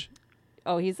a douche.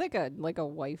 Oh, he's like a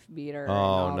wife beater. Oh, and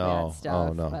all no. That stuff.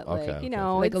 Oh, no. But Okay, like okay,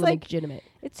 like it's a like legitimate.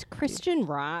 it's Christian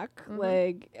rock. Mhm.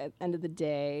 Like at the end of the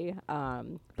day.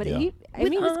 But Yeah. he's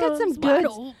got some Arms wide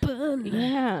good. open.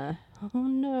 Yeah. Oh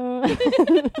no.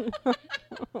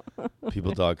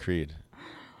 People dog Creed.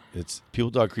 It's people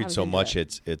dog Creed I was so into much.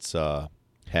 it. It's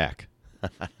hack.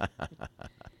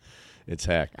 It's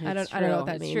hack. I don't It's know what true.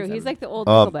 that It's means. true. He's like the old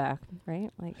Um, Nickelback, right?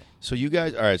 Like So you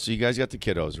guys, all right. So you guys got the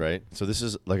kiddos, right? So this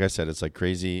is like I said, it's like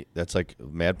crazy. That's like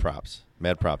mad props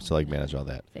to like manage all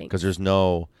that Thanks. because there's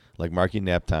no like marky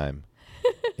nap time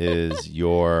is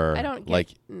your I don't get like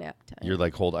nap time. you're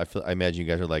like I imagine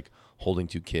you guys are like holding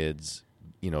two kids,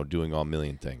 doing all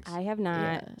million things. I have not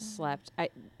Yeah. slept.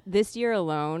 This year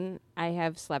alone, I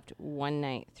have slept one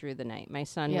night through the night. My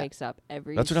son Yeah. wakes up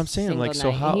every. That's what I'm saying, single like, so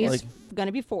night, how, and he's like-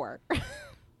 gonna be 4.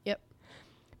 Yep.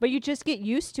 But you just get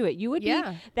used to it. You would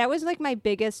Yeah. be. That was like my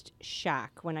biggest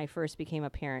shock when I first became a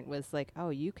parent. Was like, oh,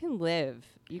 you can live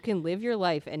your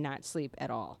life and not sleep at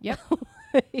all. Yep.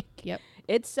 Like, Yep.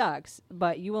 It sucks,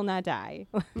 but you will not die.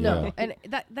 No, Yeah. and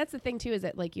that's the thing too is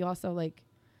that like you also like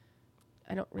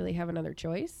I don't really have another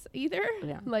choice either.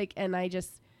 Yeah. Like, and I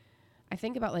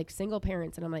think about like single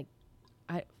parents, and I'm like,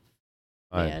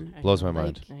 Mind. man, Blows my like,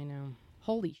 mind. I know.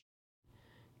 holy,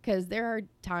 because there are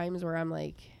times where I'm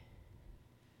like,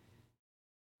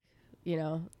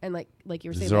 and like you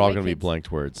were saying, These are like, all my going to be kids-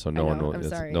 blanked words, so I no one know, will. I'm It's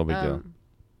sorry. no big deal.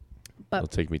 But It'll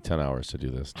take me 10 hours to do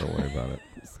this. Don't worry about it.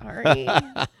 sorry,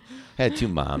 I had 2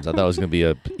 moms. I thought it was going to be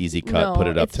a easy cut. No, Put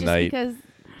it up it's just tonight. because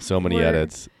So many we're-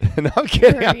 edits. No, I'm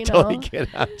kidding. we're, I'm you totally know. kidding.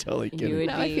 I'm totally You kidding. would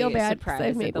No, I be feel bad 'cause surprised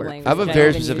I've made at the work. language I have a that very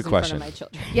I've been specific using in front question. of my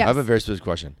children. yes, I have a very specific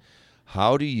question.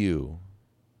 How do you,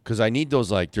 because I need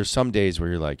those, like, there's some days where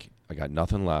you're like, I got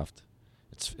nothing left.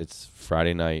 It's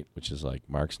Friday night, which is like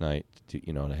Mark's night, to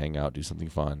hang out, do something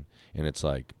fun. And it's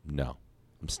like, no,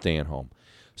 I'm staying home.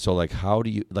 So, like, how do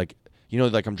you, like,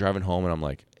 like I'm driving home and I'm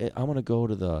like, I want to go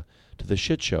to the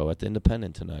shit show at the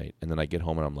Independent tonight. And then I get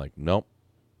home and I'm like, nope,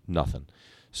 nothing.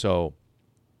 So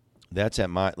that's at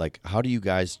my, like, how do you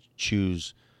guys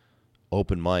choose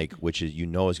open mic, which is,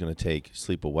 is going to take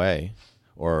sleep away,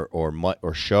 or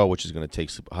show, which is going to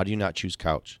take sleep? How do you not choose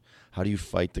couch? How do you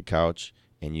fight the couch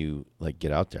and you, like,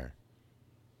 get out there?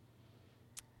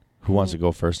 Who wants to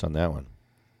go first on that one?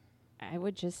 I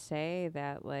would just say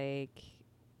that, like,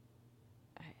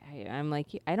 I'm like,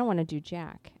 I don't want to do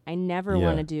jack. I never Yeah.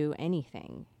 want to do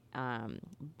anything.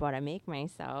 But I make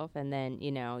myself, and then,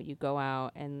 you go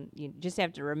out, and you just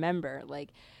have to remember, like,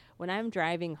 when I'm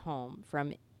driving home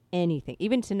from anything,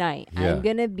 even tonight, Yeah. I'm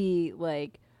going to be,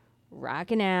 like,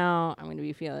 rocking out. I'm going to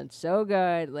be feeling so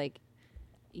good. Like,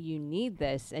 you need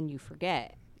this, and you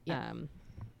forget. Yeah.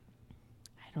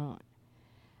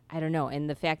 I don't know. And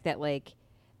the fact that, like,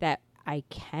 that I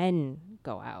can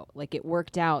go out, like, it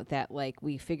worked out that, like,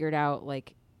 we figured out,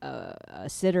 like, a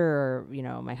sitter, or,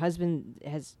 my husband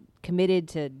has committed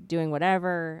to doing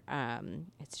whatever.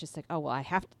 It's just like, oh, well, I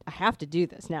have to do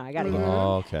this now. I got to get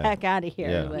Oh, the okay. heck out of here.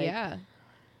 Yeah. Like, yeah.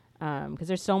 because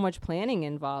there's so much planning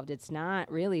involved. It's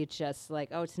not really just like,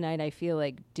 oh, tonight I feel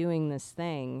like doing this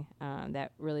thing.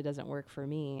 That really doesn't work for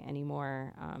me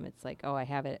anymore. It's like, oh, I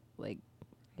have it. Like,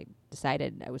 I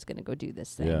decided I was going to go do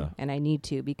this thing, and I need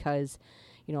to, because,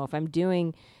 if I'm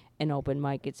doing an open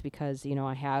mic, it's because,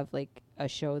 I have like a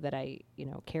show that I,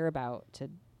 care about to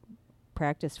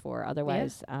practice for.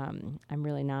 Otherwise, I'm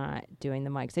really not doing the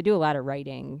mics. I do a lot of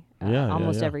writing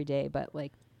almost every day, but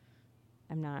like,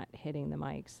 I'm not hitting the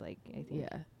mics. Like, I think.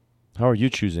 Yeah. How are you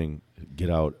choosing get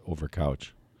out over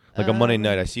couch? Like a Monday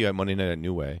night, I see you at Monday night at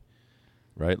New Way,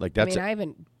 right? Like that's. I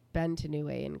haven't been to New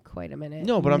Way in quite a minute.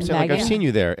 No, but I'm saying like I've seen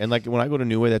you there, and like when I go to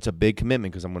New Way, that's a big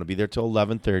commitment because I'm going to be there till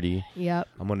 11:30. Yep.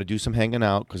 I'm going to do some hanging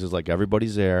out because it's like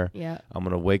everybody's there. Yeah. I'm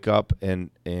going to wake up and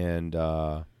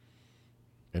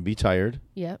be tired.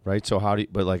 Yep. Right. So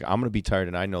but like I'm going to be tired,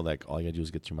 and I know like all I got to do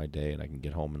is get through my day, and I can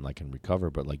get home and like can recover.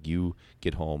 But like you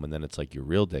get home, and then it's like your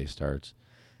real day starts.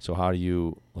 So how do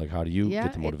you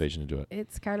get the motivation to do it?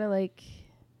 It's kind of like,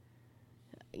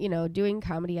 doing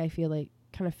comedy, I feel like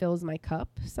kind of fills my cup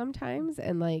sometimes.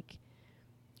 And like,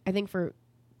 I think for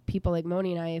people like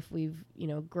Moni and I, if we've,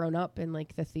 grown up in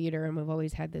like the theater and we've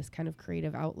always had this kind of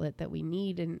creative outlet that we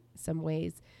need in some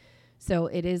ways. So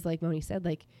it is like Moni said,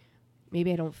 like,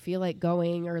 maybe I don't feel like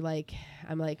going, or like,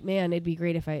 I'm like, man, it'd be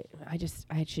great if I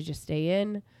should just stay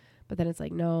in. But then it's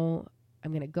like, no, I'm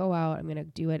going to go out, I'm going to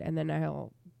do it. And then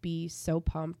I'll be so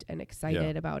pumped and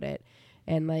excited about it.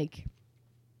 And like,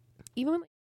 even when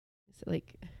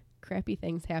like crappy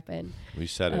things happen. We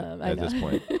said it at this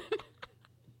point.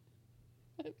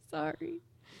 I'm sorry.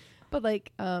 But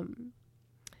like a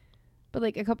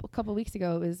couple weeks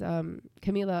ago, it was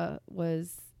Camila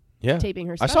was taping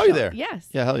her special. I saw you there. Yes.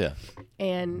 Yeah, hell yeah.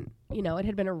 And it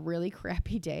had been a really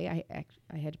crappy day.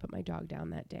 I had to put my dog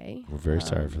down that day. We're very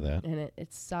sorry for that. And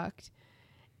it sucked.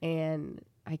 And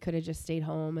I could have just stayed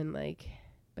home and like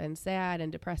been sad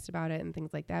and depressed about it and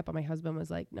things like that. But my husband was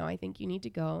like, no, I think you need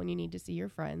to go and you need to see your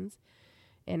friends,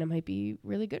 and it might be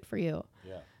really good for you.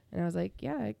 Yeah. And I was like,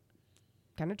 yeah,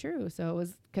 kind of true. So it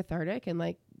was cathartic, and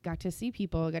like got to see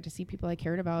people I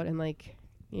cared about, and like,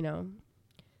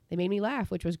 they made me laugh,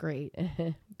 which was great.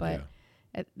 But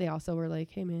they also were like,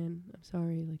 hey man, I'm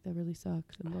sorry, like that really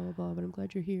sucks and blah blah blah, but I'm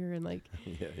glad you're here. And like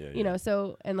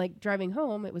so, and like driving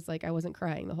home, it was like I wasn't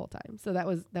crying the whole time, so that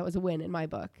was a win in my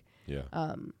book.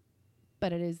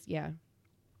 But it is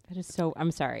that is so,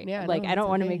 I'm sorry, like I don't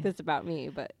want to make this about me,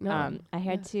 but I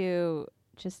had to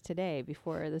just today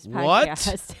before this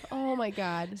podcast. Oh my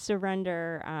God.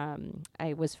 Surrender.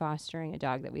 I was fostering a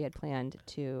dog that we had planned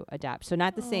to adopt. So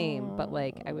not the same, but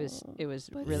like it was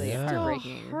really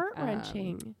heartbreaking.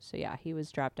 Heart-wrenching. So yeah, he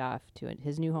was dropped off to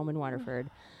his new home in Waterford.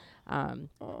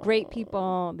 Great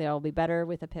people. They'll be better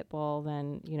with a pit bull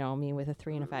than, me with a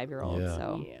 3 and a 5-year-old. Yeah.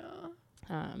 So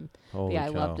I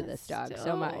loved this dog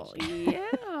so much.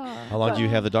 Yeah. How long do you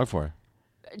have the dog for?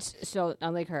 So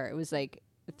unlike her, it was like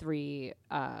 3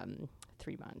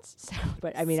 months. So,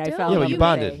 but I mean, Still, I felt but you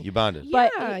bonded.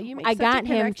 But I got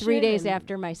him 3 days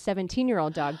after my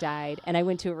 17-year-old dog died, and I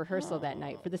went to a rehearsal that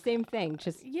night for the same thing.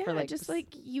 For like, just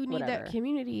like you need that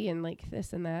community and like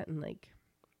this and that and like.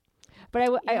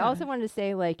 But I also wanted to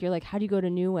say, like, you're like, how do you go to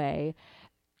New Way?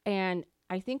 And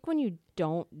I think when you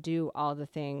don't do all the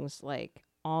things like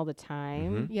all the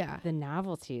time, the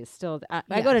novelty is still.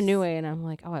 I go to New Way and I'm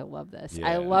like, oh, I love this.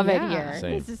 I love it here.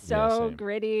 Same. This is so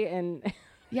gritty and.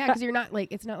 Yeah, because you're not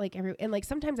like, it's not like and like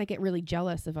sometimes I get really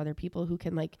jealous of other people who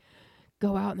can like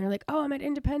go out and they're like, oh, I'm at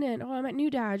Independent, oh, I'm at New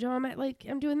Dodge, oh, I'm at like,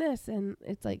 I'm doing this. And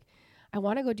it's like, I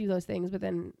want to go do those things, but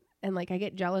then, and like I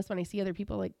get jealous when I see other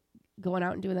people like going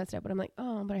out and doing that stuff, but I'm like,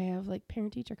 oh, but I have like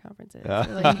parent teacher conferences. Or,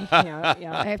 like,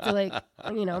 I have to like,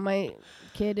 my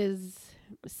kid is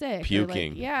sick,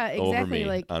 puking, exactly, over me,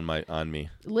 like on me,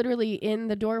 literally in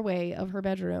the doorway of her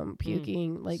bedroom,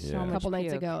 puking a couple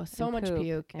nights ago. So much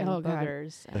puke. Oh god,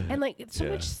 and like it's so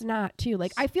much snot too.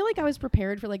 Like I feel like I was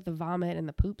prepared for like the vomit and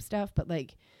the poop stuff, but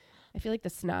like I feel like the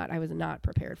snot I was not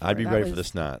prepared for. I'd be ready for the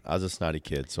snot. I was a snotty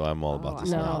kid, so I'm all about the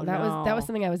snot. No, that was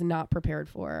something I was not prepared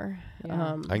for.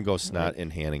 I can go snot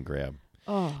in hand and grab.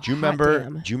 Oh, do you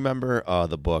remember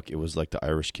the book? It was like The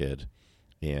Irish Kid,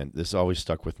 and this always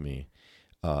stuck with me.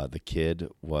 The kid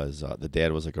was the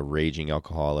dad was like a raging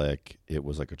alcoholic. It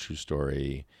was like a true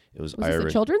story. It was Irish. This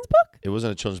a children's book? It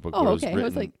wasn't a children's book. Oh, but okay. It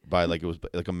was written by like, it was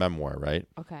like a memoir, right?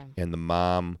 Okay. And the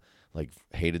mom like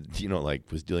hated,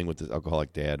 like was dealing with this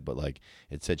alcoholic dad, but like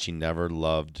it said she never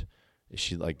loved.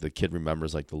 She like the kid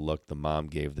remembers like the look the mom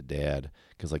gave the dad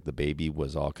because like the baby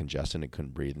was all congested and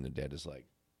couldn't breathe, and the dad just like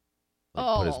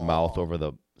put his mouth over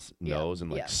the nose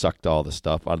and like sucked all the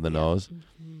stuff out of the nose,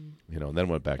 and then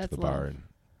went back to the bar and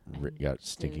got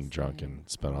stinking drunk and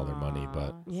spent all their money.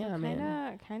 But Yeah,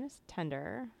 man. Kind of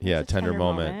tender. yeah, It's a tender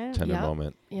moment. Tender Yep.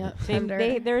 moment. Yeah, They,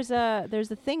 tender. there's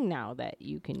a thing now that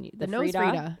you can use. the nose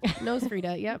Frida. Nose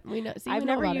Frida. Yep, we know. See, I've we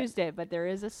know never about used it, but there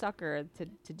is a sucker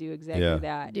to do exactly Yeah.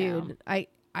 that. Dude, now.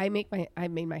 I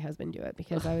made my husband do it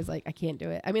because I was like, I can't do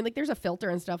it. I mean, like, there's a filter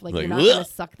and stuff. Like, Like, you're not "Ugh." gonna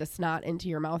suck the snot into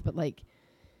your mouth, but like,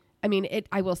 I mean,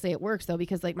 I will say it works though,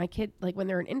 because like my kid, like when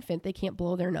they're an infant, they can't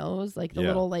blow their nose, like the Yeah.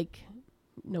 little like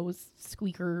nose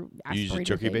squeaker. You use a aspirator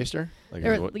turkey thing. baster? Like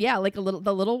Or, what? yeah, like the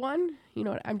little one. You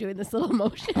know what? I'm doing this little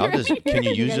motion. How does, can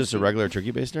you use guys just a see- regular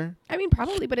turkey baster? I mean,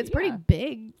 probably, but it's pretty Yeah.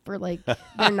 big for like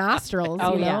their nostrils.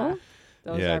 Oh you yeah, know.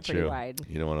 those yeah, are pretty true. wide.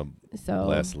 You don't want to So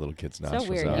blast the little kid's nostrils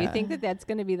So weird. out. You Yeah. think that's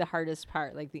going to be the hardest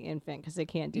part, like the infant, because they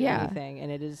can't do Yeah. anything,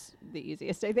 and it is the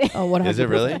easiest, I think. Oh, 100%. Is it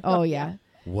really? Oh yeah.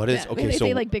 What is Yeah, okay? They So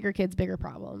say like bigger kids, bigger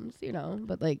problems. You know,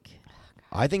 but like.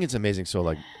 I think it's amazing.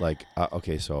 So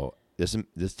okay, so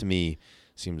this to me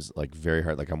seems like very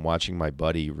hard. Like I'm watching my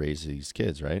buddy raise these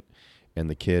kids, right? And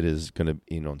the kid is gonna,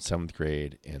 in 7th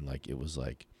grade, and like it was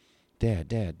like,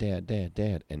 dad,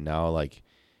 and now like,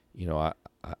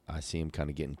 I see him kind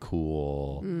of getting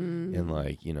cool, and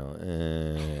like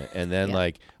and then Yeah.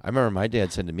 like I remember my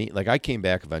dad said to me, like I came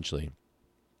back eventually.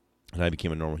 And I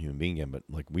became a normal human being again. But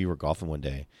like we were golfing one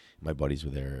day, my buddies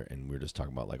were there, and we were just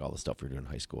talking about like all the stuff we were doing in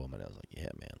high school. And I was like, "Yeah,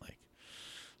 man, like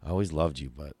I always loved you,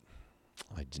 but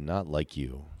I did not like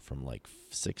you from like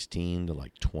 16 to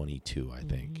like 22, I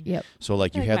think." Yep. So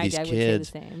like you Like have my these dad would say the kids,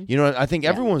 same. you know. I think Yeah.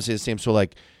 everyone would say the same. So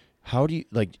like, how do you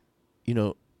like,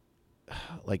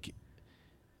 like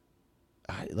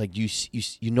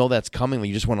you know that's coming. Like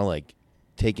you just want to like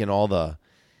take in all the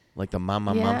like the mom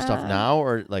stuff Yeah. now,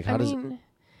 or like how I does mean,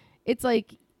 it's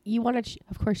like you want to,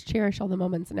 of course, cherish all the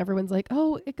moments, and everyone's like,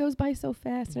 "Oh, it goes by so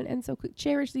fast and ends so quick.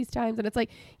 Cherish these times," and it's like,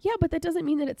 yeah, but that doesn't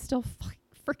mean that it's still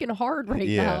freaking hard right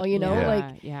Yeah. now. You know, Yeah.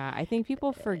 like yeah, I think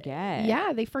people forget.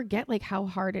 yeah, they forget like how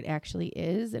hard it actually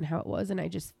is and how it was, and I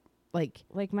just like,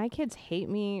 Like my kids hate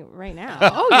me right now.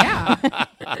 oh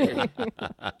yeah,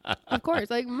 of course,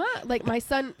 like my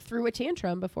son threw a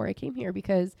tantrum before I came here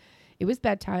because it was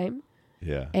bedtime.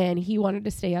 yeah. And he wanted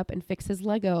to stay up and fix his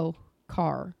Lego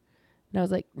car. And I was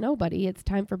like, no, buddy, it's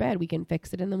time for bed. We can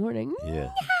fix it in the morning.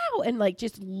 Yeah. No! And like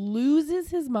just loses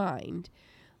his mind.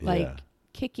 Like Yeah.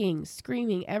 kicking,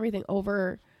 screaming, everything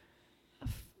over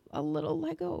a little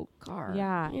Lego car.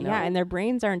 Yeah, you know? yeah, and their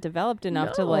brains aren't developed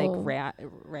enough to like No.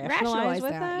 rationalize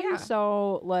with that, them. yeah.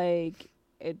 So like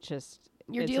it just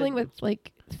You're it's dealing with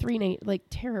like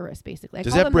terrorists, basically. I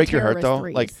Does call that them the break your heart terrorist though?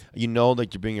 threes. Like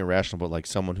like you're being irrational, but like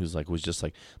someone who's like was just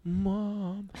like,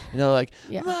 "Mom," like,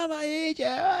 Yeah. "Mom, I hate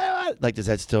you." Like, does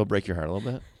that still break your heart a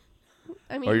little bit,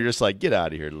 I mean, or you're just like, "Get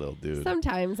out of here, little dude"?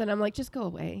 sometimes, and I'm like, just go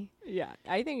away. yeah.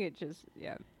 I think it just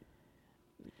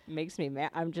makes me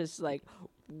mad. I'm just like,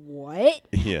 what?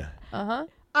 Yeah.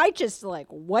 I just like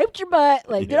wiped your butt.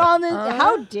 Like get Yeah. on this.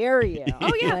 How dare you?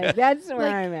 Oh, yeah. Like, that's where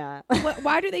Like, I'm at.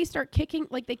 Why do they start kicking?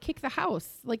 Like they kick the house.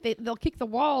 Like they'll kick the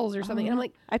walls or something. And I'm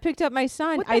like, I picked up my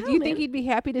son. What the Do hell, you think man? he'd be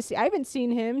happy to see? I haven't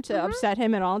seen him to upset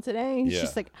him at all today. He's Yeah.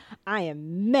 just like, I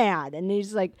am mad. And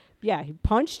he's like, yeah, he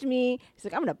punched me. He's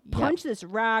like, I'm going to punch this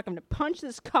rock. I'm going to punch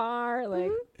this car. Like,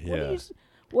 Yeah.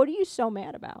 what are you so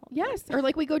mad about? yes. Or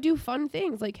like we go do fun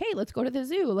things. Like, hey, let's go to the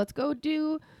zoo. Let's go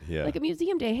do Yeah. like a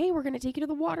museum day. Hey, we're going to take you to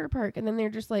the water park. And then they're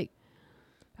just like,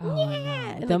 Oh, yeah. no.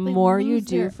 And, The like, they more you lose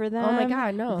do their- for them, Oh my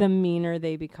God, no. the meaner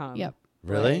they become. Yep.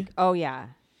 Really? Like, oh, yeah.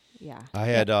 Yeah. I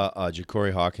had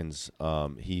Ja'Cory Hawkins.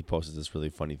 He posted this really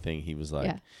funny thing. He was like,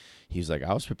 Yeah.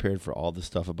 I was prepared for all this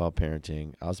stuff about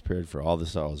parenting. I was prepared for all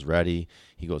this. I was ready.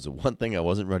 He goes, the one thing I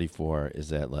wasn't ready for is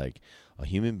that like a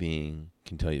human being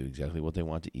can tell you exactly what they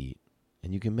want to eat,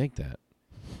 and you can make that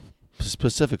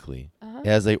specifically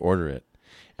as they order it,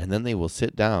 and then they will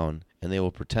sit down and they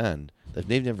will pretend that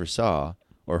they've never saw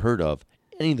or heard of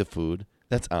any of the food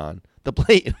that's on the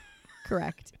plate.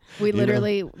 Correct. We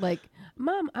literally like,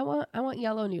 Mom, I want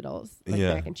yellow noodles, like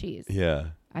Yeah. mac and cheese. Yeah.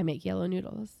 I make yellow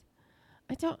noodles.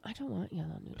 I don't want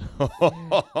yellow noodles.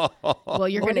 Well,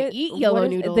 you're What gonna is- eat yellow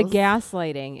what is- noodles. The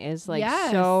gaslighting is like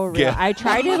Yes. so real. Yeah. I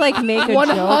try to like make a joke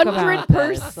about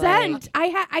this. 100%.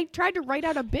 I tried to write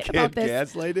out a bit about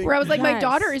this Gaslighting? where I was like, my Yes.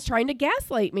 daughter is trying to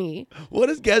gaslight me. What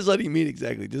does gaslighting mean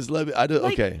exactly? Just let me. I do.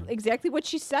 Like, Okay. Exactly what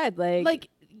she said. Like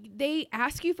They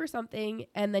ask you for something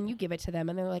and then you give it to them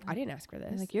and they're like, I didn't ask for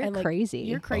this. Like, you're And, crazy.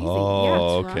 You're crazy. Oh, Yeah. What's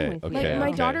wrong okay. with you? Okay. Like my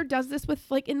okay. daughter does this with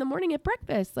like in the morning at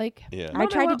breakfast. Like Yeah. I Mom,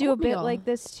 tried to want do a bit oatmeal. like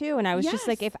this too, and I was just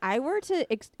like, Yes.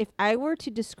 if I were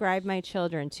to describe my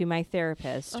children to my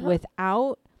therapist Uh-huh.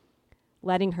 without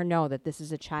letting her know that this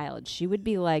is a child, she would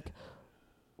be like,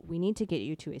 we need to get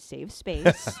you to a safe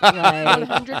space. Like,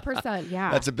 100%.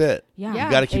 yeah. That's a bit. Yeah.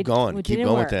 You got to keep going. It Keep didn't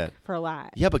going with work that. for a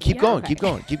lot. Yeah, but keep Yeah. going. Okay. Keep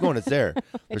going. Keep going. It's there.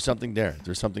 There's something there.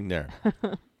 There's something there.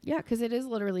 Yeah, because it is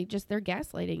literally just they're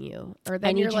gaslighting you. Or I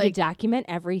then need you're you like, to document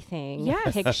everything.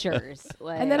 Yes. Pictures.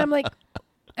 Like, and then I'm like,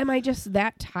 am I just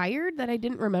that tired that I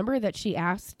didn't remember that she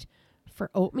asked for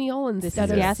oatmeal this instead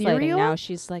is of gaslighting. cereal? Now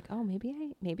she's like, oh,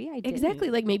 maybe I did. Exactly.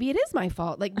 Like maybe it is my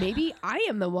fault. Like maybe I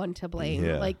am the one to blame.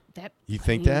 Yeah. Like that. You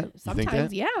think that? You think Sometimes,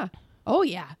 that? yeah. Oh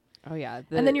yeah. Oh yeah.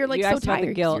 And then you're, like, you so asked about tired The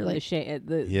 'cause guilt you're and the like- shame.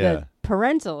 Yeah. The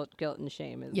parental guilt and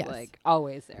shame is Yes. like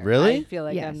always there. Really? I feel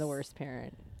like I'm Yes. the worst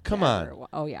parent. Come ever. on.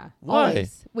 Oh yeah. Why?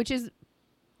 Always. Which is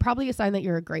probably a sign that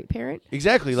you're a great parent.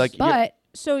 Exactly. Like, But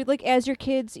So like as your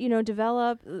kids,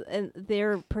 develop and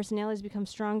their personalities become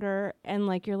stronger, and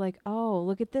like you're like, oh,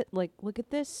 look at that, like look at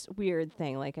this weird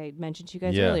thing. Like I mentioned to you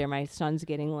guys Yeah. earlier, my son's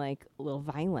getting like a little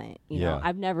violent. You know, Yeah.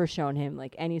 I've never shown him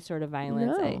like any sort of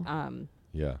violence. No.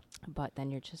 yeah. But then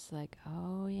you're just like,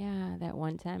 oh yeah, that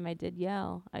one time I did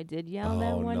yell. I did yell Oh,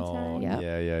 that one no. time. Yep.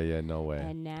 Yeah. No way.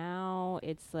 And now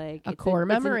it's like A core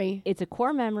memory. It's a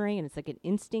core memory, and it's like an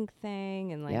instinct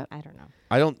thing, and like Yep. I don't know.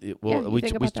 I don't. Yeah, you we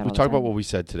think we about that all the talked about time. what we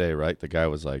said today, right? The guy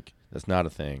was like, "That's not a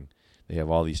thing. They have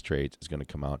all these traits. It's going to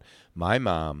come out." My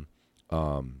mom,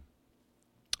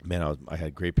 man, I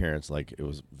had great parents. Like, it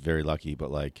was very lucky,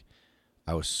 but like,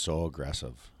 I was so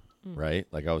aggressive, right?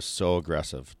 Like, I was so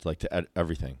aggressive, like to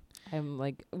everything. I'm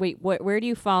like, wait, where do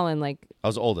you fall in like? I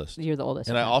was oldest, You're the oldest,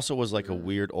 and I okay. also was like a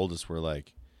weird oldest, where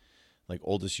like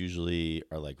oldest usually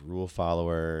are like rule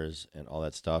followers and all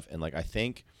that stuff. And like, I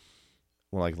think.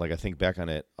 Well, like I think back on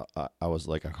it, I was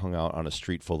like, I hung out on a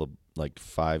street full of like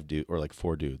 4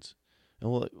 dudes,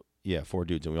 and 4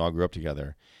 dudes, and we all grew up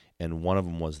together, and one of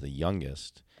them was the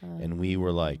youngest, and we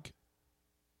were like,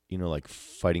 like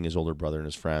fighting his older brother and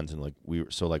his friends, and like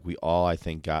we all I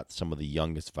think got some of the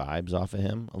youngest vibes off of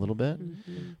him a little bit,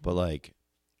 Mhm. but like,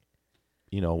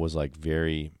 was like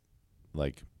very,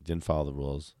 like didn't follow the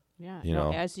rules. Yeah, you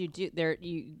know. as you do,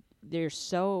 they're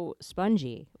so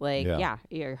spongy. Like, Yeah.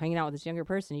 you're hanging out with this younger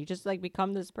person, you just like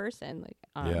become this person. Like,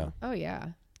 Yeah. Oh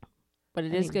yeah. But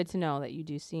it I is mean- good to know that you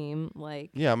do seem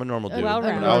like Yeah, I'm a normal dude.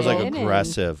 well-rounded. I was like And-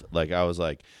 aggressive. Like I was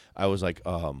like I like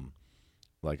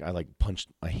punched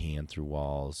my hand through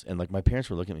walls, and like my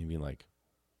parents were looking at me being like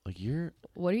you're.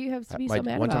 What do you have to be my, so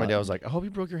mad one about? time my dad was like, I hope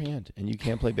you broke your hand and you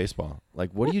can't play baseball.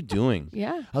 Like, what are you doing?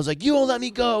 Yeah. I was like, you won't let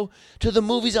me go to the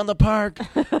movies on the park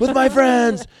with my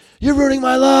friends. You're ruining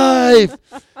my life.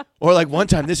 Or like one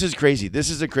time, this is crazy. This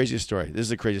is the craziest story.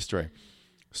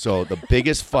 So the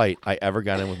biggest fight I ever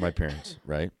got in with my parents,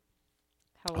 right?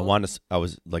 how I old? I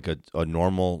was like a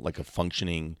normal, like a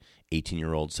functioning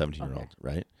 18-year-old, 17-year-old, Okay.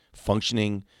 right?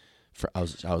 Functioning. I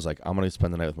was like, I'm going to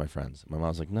spend the night with my friends. My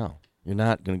mom's like, no, you're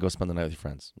not going to go spend the night with your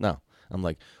friends. No. I'm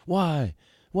like, why?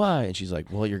 And she's like,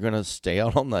 well, you're going to stay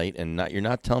out all night and you're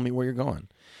not telling me where you're going.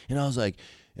 And I was like,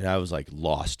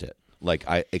 lost it. Like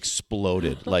I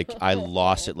exploded. Like I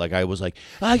lost it. Like I was like,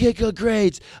 I get good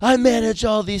grades. I manage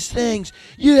all these things.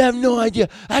 You have no idea.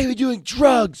 I could be doing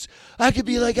drugs. I could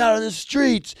be like out on the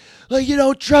streets. Like you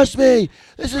don't trust me.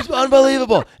 This is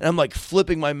unbelievable. And I'm like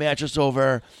flipping my mattress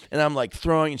over and I'm like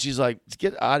throwing and she's like,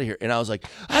 get out of here. And I was like,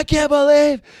 I can't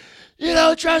believe you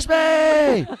don't trust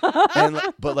me.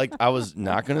 But like I was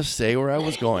not going to say where I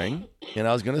was going and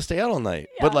I was going to stay out all night.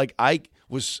 Yeah. But like I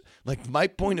was like my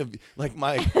point of like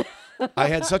my I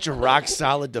had such a rock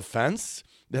solid defense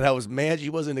that I was mad she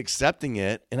wasn't accepting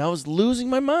it, and I was losing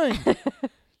my mind.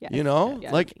 Yes, You know,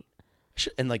 yes. like,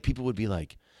 and like people would be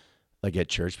like at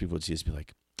church, people would see us be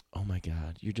like, "Oh my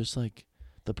God, you're just like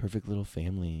the perfect little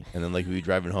family," and then like we'd be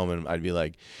driving home, and I'd be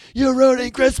like, "You're ruining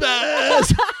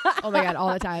Christmas." Oh my God,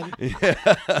 all the time.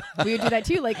 We would do that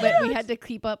too. Like, but we had to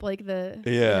keep up like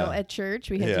at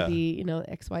church, we had to be,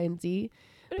 X, Y, and Z.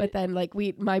 But then like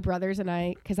my brothers and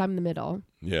I, cause I'm the middle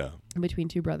between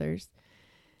 2 brothers,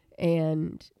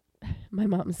 and my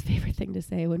mom's favorite thing to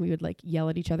say when we would like yell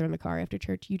at each other in the car after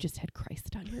church, you just had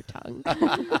Christ on your tongue.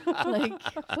 Like,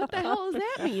 what the hell does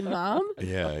that mean, Mom?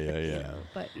 Yeah.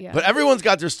 But yeah. But everyone's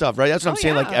got their stuff, right? That's what I'm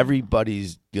saying. Like yeah.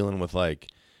 everybody's dealing with like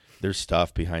their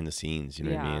stuff behind the scenes. You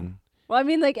know what I Yeah. mean? Well, I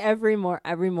mean, like every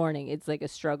morning, it's like a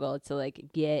struggle to like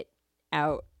get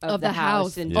out of the house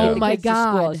house. and Yeah. take Oh the my kids to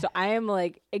school. God. So I am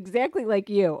like exactly like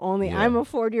you. Only Yeah. I'm a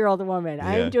 40-year-old woman. Yeah.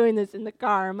 I'm doing this in the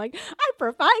car. I'm like, I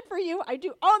provide for you. I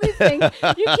do all these things.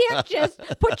 You can't just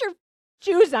put your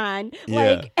shoes on.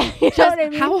 Yeah. Like, you know Just what I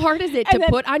mean? how hard is it And to then-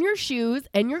 put on your shoes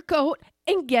and your coat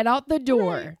and get out the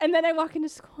door? Right. And then I walk into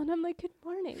school and I'm like,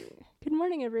 good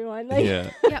morning, everyone. Like, Yeah.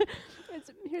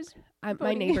 here's My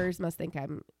Voting. neighbors must think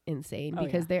I'm insane Oh,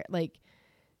 because yeah. they're like,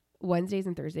 Wednesdays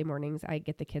and Thursday mornings, I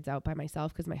get the kids out by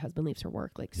myself because my husband leaves for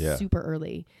work like Yeah. super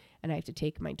early. And I have to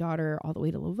take my daughter all the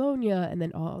way to Livonia and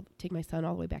then I'll take my son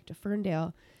all the way back to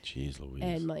Ferndale. Jeez Louise.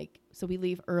 And like, so we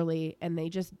leave early and they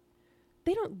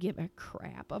don't give a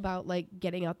crap about like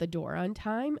getting out the door on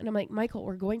time. And I'm like, Michael,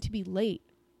 we're going to be late.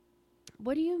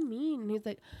 What do you mean? And he's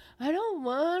like, I don't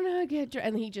want to get dressed.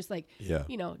 And he just like, yeah.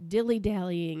 you know,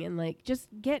 dilly-dallying and like, just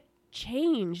get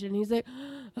changed. And he's like,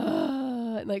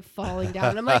 and like falling down.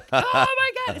 And I'm like, oh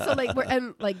my God. So like,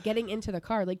 I'm like getting into the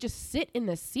car, like just sit in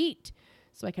the seat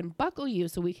so I can buckle you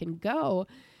so we can go.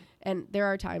 And there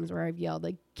are times where I've yelled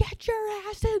like, get your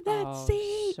ass in that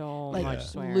seat. So Like much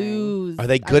swearing. lose. Are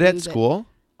they I good at lose it. school?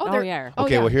 Oh, yeah.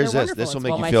 Okay, well, here's they're this. This will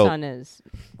wonderful. make Well, you feel. my son is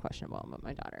questionable, but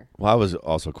my daughter. Well, I was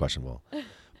also questionable,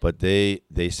 but they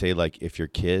say like if your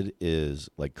kid is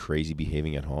like crazy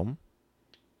behaving at home,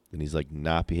 then he's like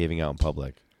not behaving out in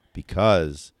public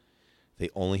because they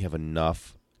only have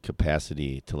enough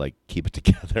capacity to like keep it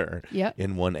together Yep.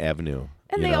 in one avenue.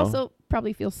 And you they know? also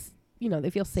probably feel, they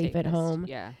feel safe at Safest. home.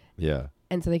 Yeah. Yeah.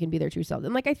 And so they can be their true selves.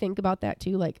 And like, I think about that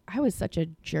too. Like I was such a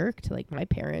jerk to like my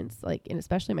parents, like, and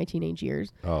especially my teenage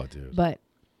years, Oh, dude. but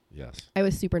Yes. I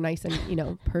was super nice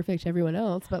and, perfect to everyone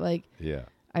else. But like, Yeah.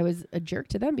 I was a jerk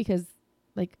to them because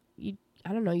like,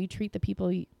 I don't know, you treat the people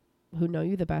who know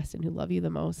you the best and who love you the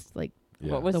most. Like,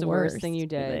 Yeah. What was The the worst thing worst you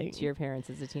did thing. to your parents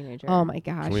as a teenager? oh my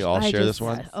gosh. Can we all I share this just-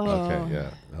 one? Oh, Okay.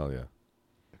 Yeah. Hell yeah.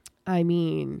 I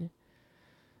mean,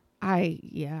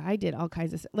 I did all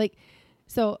kinds of stuff. Like,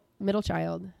 so middle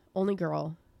child, only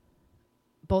girl.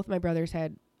 Both my brothers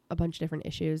had a bunch of different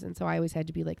issues, and so I always had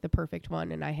to be like the perfect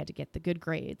one, and I had to get the good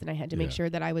grades, and I had to make Yeah. sure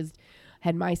that I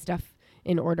had my stuff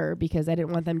in order because I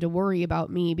didn't want them to worry about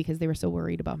me because they were so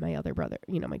worried about my other brother,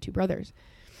 my two brothers.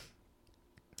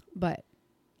 But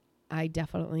I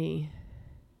definitely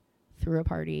threw a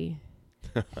party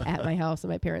at my house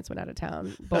and my parents went out of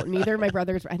town. But neither of my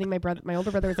brothers, I think my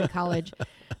older brother was in college.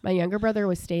 My younger brother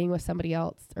was staying with somebody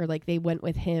else, or like they went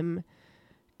with him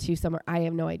to somewhere. I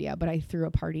have no idea, but I threw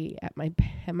a party at my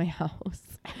house.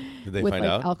 Did they with find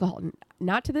like out? alcohol.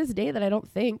 Not to this day that I don't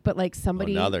think, but like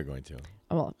somebody. Oh, now they're going to.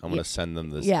 well, I'm going to send them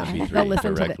this yeah, MP3 they'll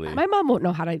listen directly. to it. My mom won't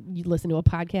know how to listen to a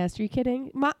podcast. Are you kidding?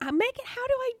 Megan, how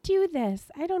do I do this?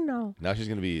 I don't know. Now she's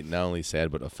going to be not only sad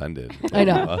but offended. I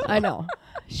know.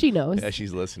 She knows. Yeah,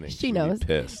 she's listening. She She's gonna be knows.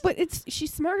 Pissed. But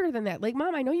she's smarter than that. Like,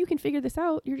 Mom, I know you can figure this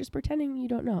out. You're just pretending you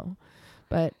don't know.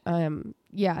 But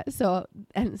yeah. So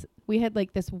and we had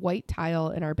like this white tile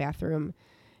in our bathroom,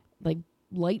 like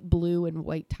light blue and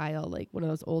white tile, like one of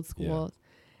those old schools.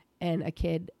 And a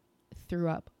kid threw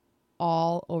up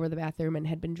all over the bathroom and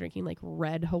had been drinking like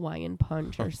red Hawaiian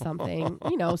punch or something.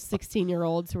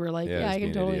 16-year-olds who were like, Yeah, yeah, just I can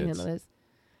being totally idiots. handle this.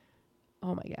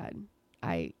 Oh my God.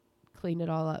 I cleaned it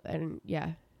all up. And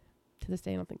yeah, to this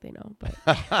day, I don't think they know.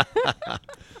 But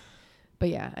but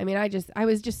yeah, I mean, I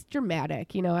was just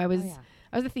dramatic. I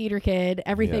was a theater kid.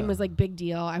 Everything Yeah. was like big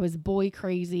deal. I was boy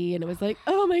crazy. And it was like,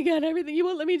 oh my God, everything. You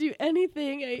won't let me do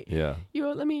anything. Yeah. You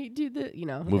won't let me do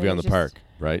Movie it on was the just- park,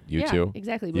 right? You yeah, too?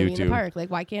 exactly. You Movie in too. the park. Like,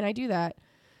 why can't I do that?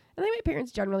 And like my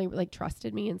parents generally like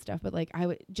trusted me and stuff, but like I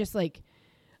would just like,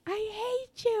 I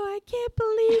hate you. I can't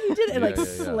believe you did it. And Yeah, like yeah,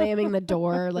 yeah. slamming the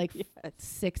door like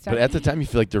 6 times. But at the time, you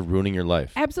feel like they're ruining your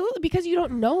life. Absolutely, because you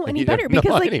don't know any You don't better. know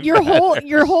Because like any your better.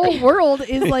 your whole world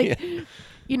is like,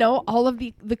 all of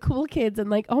the cool kids and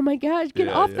like, oh my gosh, get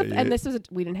Yeah, off yeah, the. yeah. And this was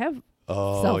we didn't have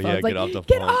Oh, cell phones. yeah, Like, get off the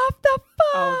get phone. off the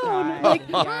Oh, phone. God. Like,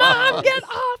 Yeah. Mom, get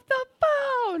off the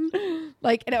phone.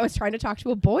 Like, and I was trying to talk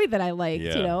to a boy that I liked,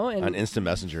 and on Instant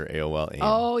Messenger, AOL, AIM.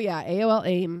 oh yeah, AOL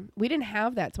AIM. We didn't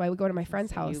have that, so I would go to my friend's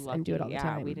So house you and do it lucky. all the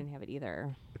time. We didn't have it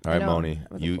either. All right, I know. Moni,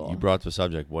 That was a you fool. brought up the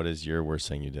subject. What is your worst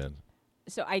thing you did?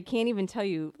 So I can't even tell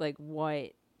you like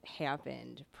what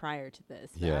happened prior to this.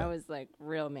 But Yeah. I was like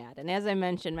real mad. And as I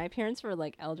mentioned, my parents were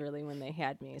like elderly when they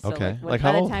had me. So Okay. like, Like by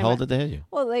how the old? time How old did they have you?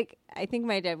 Well, like I think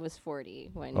my dad was 40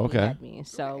 when he Okay. had me.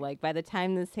 So like by the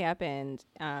time this happened,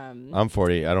 I'm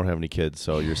 40. I don't have any kids,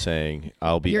 so you're saying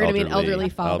I'll be You're gonna elderly. be an elderly I'll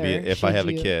be, father, if I should have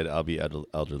a you- kid, I'll be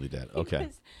elderly dad. Okay.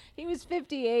 he was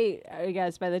 58, I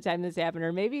guess, by the time this happened,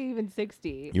 or maybe even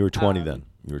 60. You were 20 then.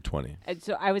 You were 20. And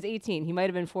so I was 18. He might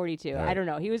have been 42. All I right. don't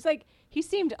know. He was like, he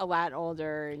seemed a lot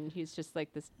older, and he's just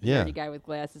like this Yeah. nerdy guy with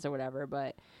glasses or whatever.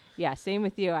 But yeah, same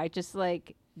with you. I just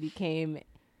like became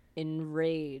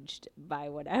enraged by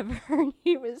whatever.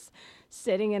 He was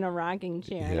sitting in a rocking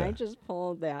chair, and Yeah. I just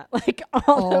pulled that like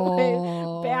all the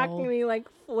way back, and he like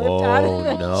flipped out of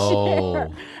the no. chair.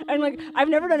 And like I've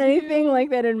never done anything like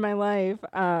that in my life.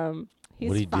 He's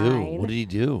What did he fine. do? What did he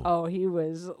do? Oh, he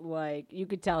was like, you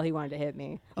could tell he wanted to hit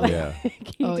me. Yeah.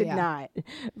 He Oh, did yeah. not,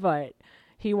 but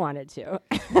he wanted to.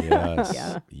 Yes.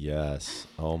 Yeah. Yes.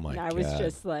 Oh my And God. I was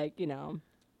just like,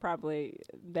 probably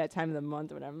that time of the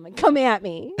month or whatever. I'm like, come at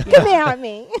me. Come at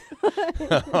me. See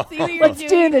what you're Let's doing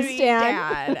do to this, me,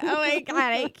 Dad. Oh my God,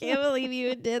 I can't believe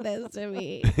you did this to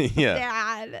me, Yeah.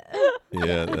 Dad.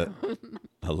 Yeah.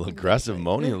 A little aggressive,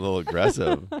 Moni, a little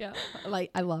aggressive. Yeah, like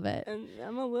I love it. And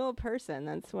I'm a little person.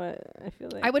 That's what I feel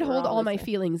like. I would we're hold all the my same.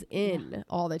 feelings in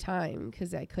all the time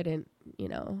because I couldn't,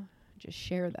 just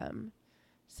share them.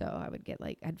 So I would get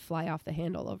I'd fly off the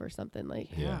handle over something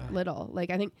Yeah. little.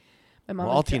 Like I think my mom.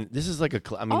 Well, was this is like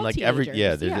all like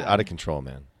teenagers, they're yeah. out of control,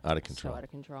 man. Out of So control. out of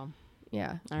control.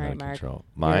 yeah, All Out right, of Mark. control.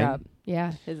 You're Mine. up.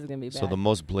 yeah. This is gonna be bad. So the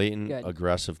most blatant, Good.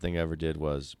 aggressive thing I ever did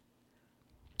was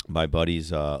my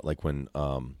buddies, like when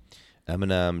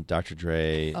Eminem, Dr.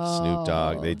 Dre, Snoop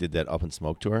Dogg, they Oh. did that Up in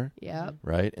Smoke tour, Yeah.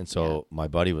 right? And so my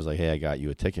buddy was like, "Hey, I got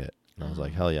you a ticket," and I was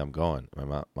like, "Hell yeah, I'm going."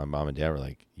 My mom and dad were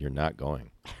like, "You're not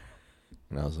going,"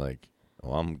 and I was like,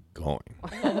 "Oh, I'm going."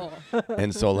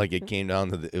 And so it came down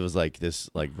to it was like this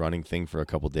running thing for a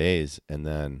couple days, and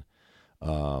then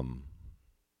I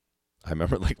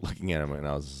remember looking at him and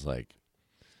I was just like,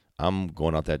 I'm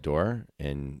going out that door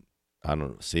and I don't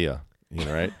know, see ya,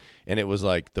 right? And it was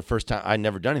like the first time I'd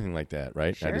never done anything like that,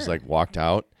 right? I just Sure. walked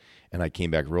out and I came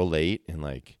back real late and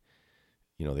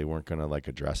they weren't gonna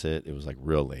address it. It was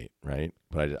real late, right?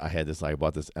 But I had this I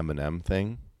bought this Eminem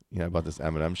thing, I bought this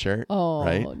Eminem shirt, Oh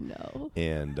right? no.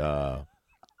 And I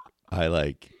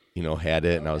had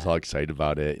it and I was all excited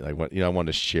about it. I wanted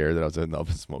to share that I was at an Up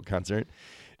in Smoke concert,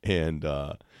 and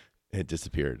it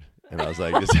disappeared. And I was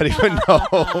like, does anyone know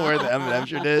where the Eminem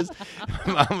shirt is?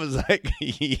 My mom was like,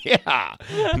 yeah,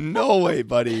 no way,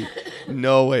 buddy,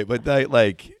 no way. But it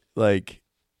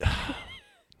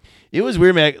was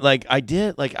weird, man.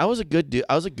 I was a good dude.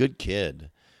 I was a good kid,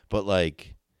 but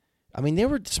they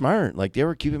were smart. They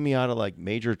were keeping me out of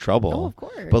major trouble. Oh, of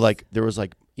course. But there was my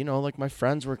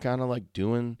friends were kind of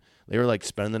doing, they were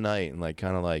spending the night and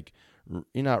kind of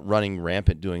you're not running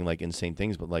rampant doing insane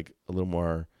things, but a little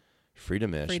more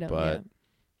freedom-ish. But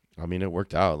yeah. it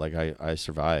worked out. I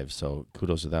survived. So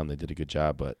kudos to them. They did a good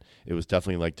job. But it was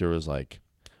definitely there was I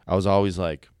was always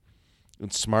and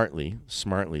smartly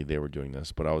they were doing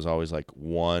this, but I was always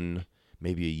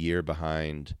maybe a year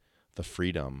behind the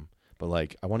freedom. But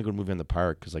I want to go to a movie in the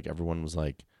park because everyone was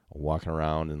walking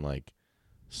around and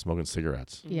smoking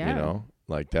cigarettes. Yeah.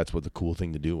 That's what the cool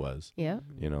thing to do was. Yeah.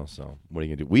 So what are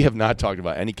you gonna do? We have not talked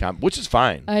about any which is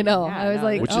fine. I know. Yeah, I was no,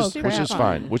 like, Which oh, is crap. which is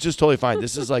fine. Which is totally fine.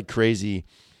 This is crazy.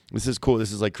 This is cool.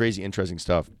 This is crazy interesting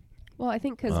stuff. Well, I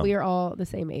think because we are all the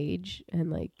same age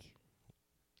and I don't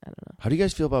know. How do you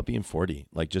guys feel about being 40?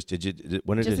 When did Just it in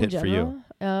hit for you?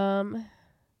 general,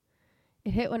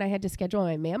 it hit when I had to schedule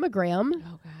my mammogram.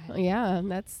 Oh God. Yeah,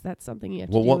 and that's something you have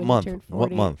to Well, do what when month? you turn 40.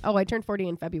 What month? Oh, I turned 40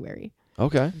 in February.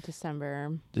 Okay.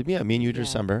 December. Yeah, me and you Yeah.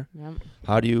 December. Yep.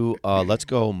 How do you let's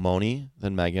go Moni,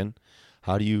 then Megan.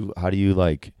 How do you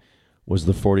was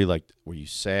the 40 were you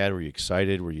sad? Were you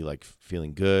excited? Were you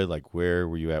feeling good? Where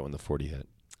were you at when the 40 hit?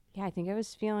 Yeah, I think I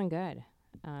was feeling good.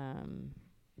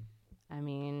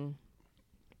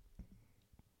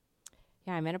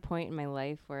 Yeah, I'm at a point in my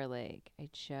life where I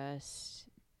just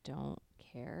don't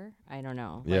care. I don't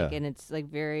know. Yeah. And it's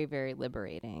very, very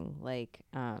liberating.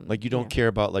 You don't care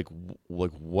about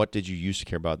what did you used to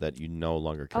care about that you no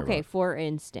longer care Okay, about? for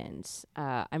instance,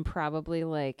 I'm probably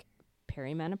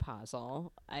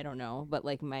perimenopausal. I don't know, but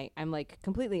I'm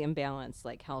completely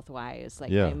imbalanced health wise.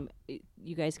 Yeah.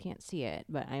 You guys can't see it,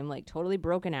 but I'm totally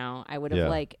broken out. I would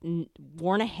have Yeah.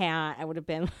 worn a hat. I would have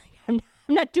been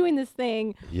I'm not doing this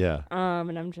thing. Yeah.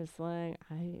 And I'm just why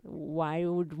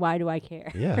do I care?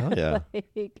 Yeah, hell yeah.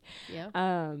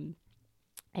 Yeah.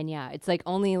 And yeah, it's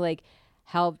only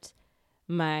helped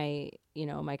my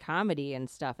my comedy and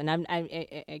stuff. And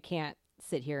I can't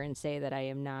sit here and say that I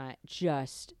am not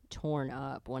just torn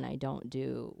up when I don't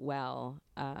do well.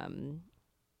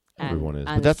 Everyone is. on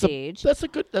But the that's stage. that's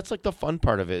the fun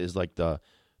part of it is the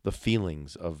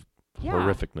feelings of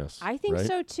horrificness. I think right?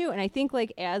 so too, and I think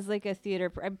as a theater,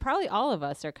 probably all of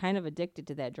us are kind of addicted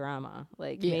to that drama.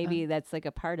 Maybe that's a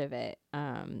part of it.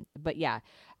 But yeah,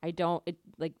 I don't. It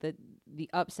the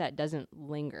upset doesn't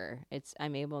linger.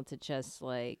 I'm able to just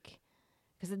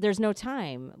because there's no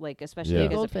time. Especially Yeah.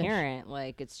 as a Goldfish. parent,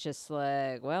 it's just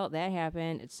well, that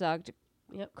happened. It sucked.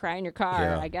 Yep. Cry in your car,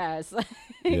 Yeah. I guess.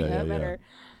 Yeah. Better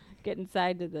get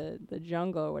inside to the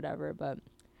jungle or whatever. But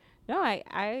no,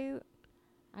 I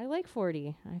like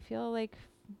 40. I feel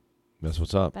That's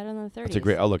what's up. better than the 30s. That's a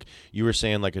great outlook. You were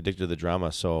saying addicted to the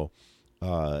drama, so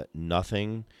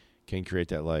nothing can create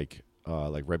that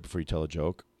right before you tell a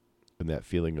joke, and that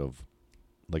feeling of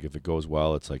if it goes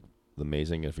well, it's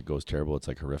amazing. If it goes terrible, it's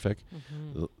like horrific.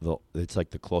 It's like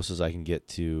the closest I can get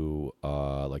to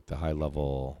like the high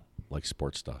level like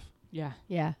sports stuff. Yeah.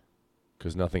 Yeah.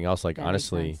 Because nothing else. Like That makes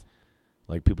honestly, sense.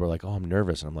 like people are like, "Oh, I'm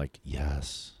nervous," and I'm like,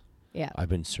 "Yes." Yeah. I've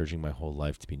been searching my whole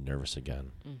life to be nervous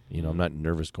again. Mm-hmm. You know, I'm not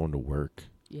nervous going to work.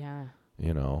 Yeah.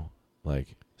 You know,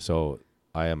 like so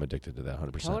I am addicted to that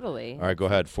 100%. Totally. All right, go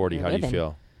ahead. 40. You're How do you living.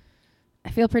 feel? I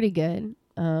feel pretty good.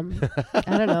 I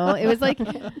don't know. It was like, I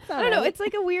don't know. It's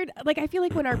like a weird, like, I feel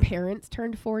like when our parents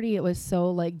turned 40, it was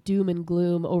so like doom and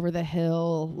gloom, over the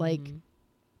hill, like,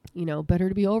 you know, better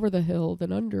to be over the hill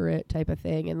than under it type of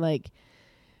thing. And like,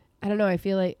 I don't know. I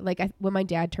feel like when my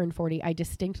dad turned 40, I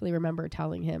distinctly remember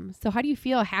telling him, "So how do you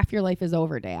feel? Half your life is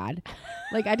over, Dad."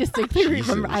 Like I distinctly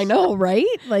remember. I know, right?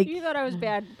 Like You thought I was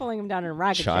bad pulling him down in a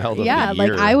rocket Child ship. of yeah, the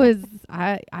like year.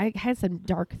 I had some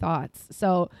dark thoughts.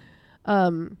 So,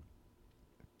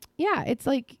 yeah, it's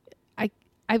like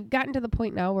I've gotten to the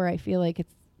point now where I feel like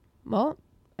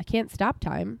I can't stop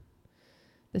time.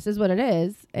 This is what it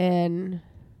is, and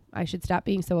I should stop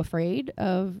being so afraid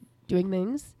of doing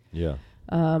things. Yeah.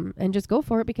 And just go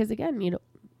for it, because again, you know,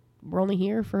 we're only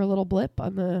here for a little blip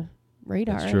on the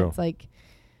radar. That's and true. it's like,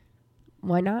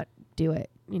 why not do it?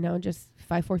 You know, just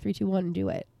 5, 4, 3, 2, 1, do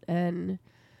it. And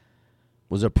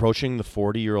Was approaching the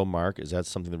 40-year-old mark, is that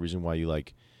something, the reason why you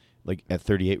like at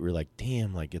 38 we're like,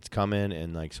 damn, like it's coming,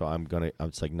 and like so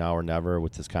it's like now or never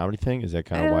with this comedy thing? Is that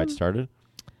kind of why it started?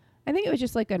 I think it was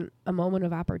just like a moment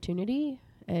of opportunity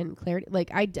and clarity. Like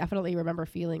I definitely remember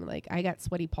feeling like I got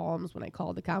sweaty palms when I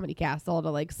called the Comedy Castle to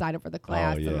like sign up for the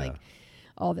class and like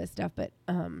all this stuff. But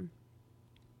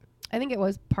I think it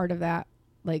was part of that,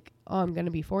 like, oh, I'm going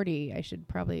to be 40. I should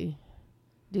probably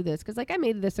do this. Cause like I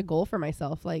made this a goal for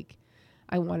myself. Like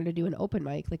I wanted to do an open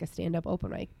mic, like a stand-up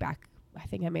open mic back. I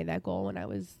think I made that goal when I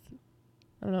was,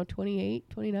 I don't know, 28,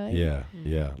 29. Yeah.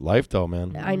 Yeah. Life though,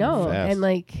 man. I know. Fast. And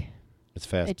like, It's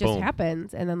fast. it just Boom.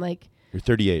 happens. And then like, You're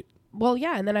 38. well,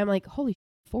 yeah. And then I'm like, holy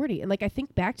 40. And like, I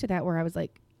think back to that where I was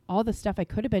like, all the stuff I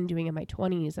could have been doing in my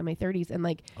 20s and my 30s, and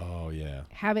like Oh yeah.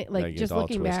 having Yeah, like you get just all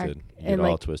looking back twisted. You and get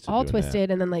all like twisted all doing that.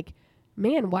 twisted. And then like,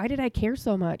 man, why did I care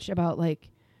so much about like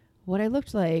what I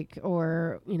looked like,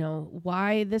 or, you know,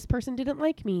 why this person didn't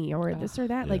like me, or this or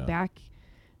that, like Yeah. back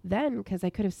then, because I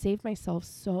could have saved myself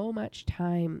so much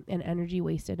time and energy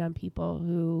wasted on people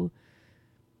who,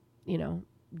 you know,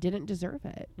 didn't deserve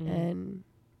it. And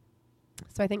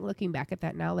so I think looking back at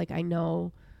that now, like I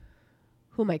know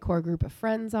who my core group of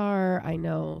friends are. I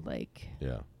know like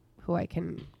Yeah. who I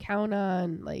can count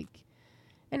on, like,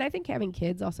 and I think having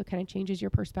kids also kind of changes your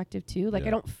perspective too. Like Yeah.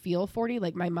 I don't feel 40.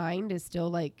 Like my mind is still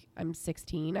like I'm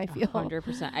 16. I feel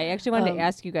 100%. I actually wanted to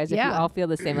ask you guys if you yeah. all feel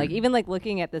the same. Like even like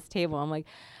looking at this table, I'm like,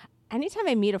 anytime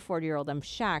I meet a 40-year-old, I'm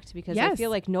shocked because I Yes. feel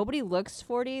like nobody looks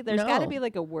 40. There's got to No. be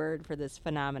like a word for this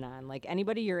phenomenon. Like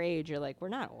anybody your age, you're like, we're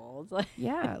not old. Like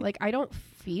yeah. Like I don't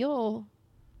feel.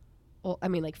 Well, I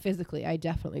mean, like physically, I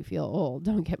definitely feel old.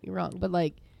 Don't get me wrong, but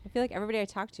like. I feel like everybody I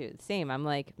talk to, same. I'm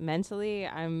like mentally,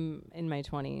 I'm in my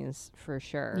 20s for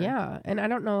sure. Yeah, and I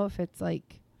don't know if it's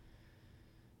like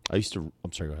I'm sorry,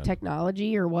 go ahead.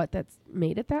 technology or what that's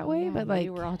made it that way, Yeah, but maybe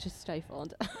like we're all just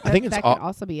stifled. I think it's that all- could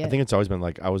also be it. I think it's always been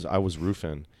like I was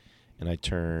roofing, and I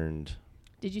turned.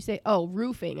 Did you say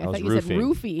roofing? I was thought you said roofing.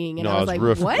 roofing, and No, I was like,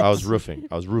 roofing. what? I was roofing.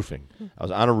 I was roofing. I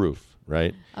was on a roof,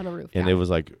 right? On a roof, And got it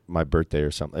was like my birthday or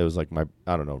something. It was like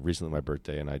I don't know, recently my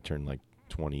birthday, and I turned like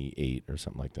 28 or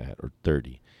something like that, or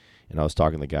 30. And I was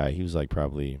talking to the guy. He was like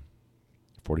probably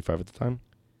 45 at the time.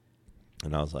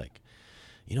 And I was like,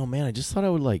 you know, man, I just thought I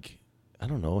would like, I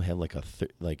don't know, have like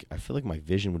like I feel like my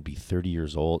vision would be 30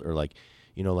 years old, or like,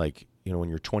 when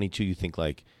you're 22, you think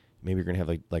like maybe you're gonna have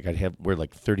like I'd wear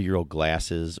like 30-year-old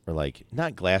glasses, or like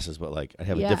not glasses, but like I'd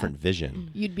have a Yeah. different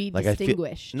vision. You'd be Like I feel-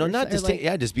 distinguished. No, or not so- or distinct.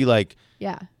 like- Yeah, just be like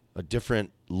yeah. a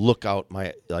different look out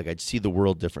like I'd see the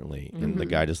world differently. And the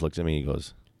guy just looks at me and he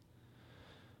goes,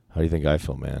 "How do you think I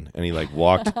feel, man?" And he like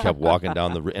kept walking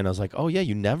down and I was like, "Oh yeah,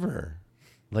 you never,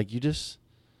 like you just,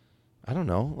 I don't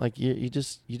know, like you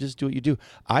just do what you do."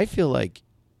 I feel like,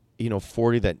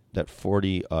 40 that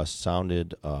 40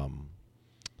 sounded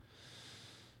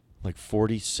like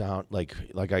 40 sound like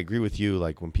I agree with you.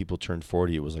 Like when people turned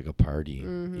 40, it was like a party,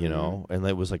 and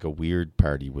it was like a weird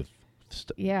party with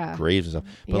Yeah. graves and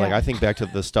stuff. But like Yeah. I think back to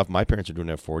the stuff my parents are doing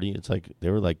at 40, it's like they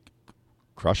were like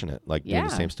crushing it, like doing the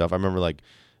Yeah. same stuff. I remember like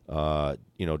Dad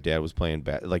was playing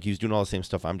like he was doing all the same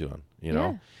stuff I'm doing,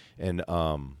 Yeah. And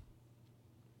I'm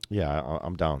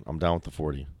down. I'm down with the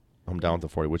 40. I'm down with the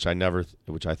 40, which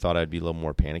I thought I'd be a little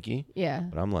more panicky, Yeah.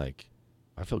 but I'm like,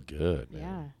 I feel good, man.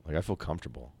 Yeah. Like I feel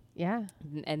comfortable. Yeah.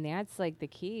 And that's like the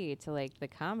key to like the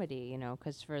comedy, you know,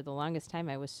 because for the longest time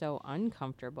I was so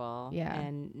uncomfortable. Yeah.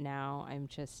 And now I'm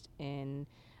just in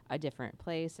a different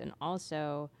place. And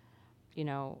also, you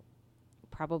know,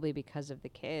 probably because of the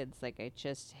kids, like I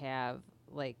just have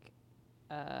like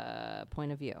a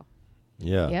point of view.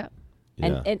 Yeah. Yeah.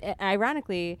 Yeah. And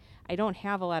ironically, I don't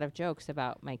have a lot of jokes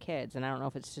about my kids, and I don't know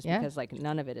if it's just Yeah. because like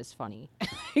none of it is funny.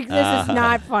 This is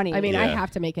not funny. I mean, I Yeah.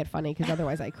 have to make it funny because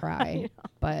otherwise I cry.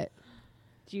 But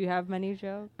do you have many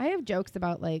jokes? I have jokes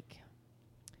about like,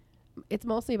 it's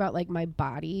mostly about like my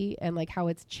body and like how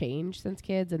it's changed since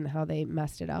kids and how they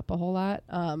messed it up a whole lot.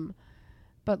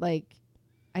 But like,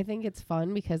 I think it's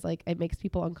fun because like it makes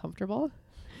people uncomfortable.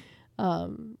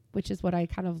 Which is what I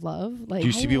kind of love. Like, Do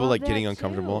you see I people love like that getting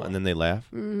uncomfortable too. and then they laugh?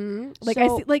 like I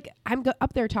So- see, like I'm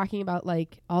up there talking about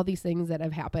like all these things that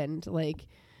have happened, like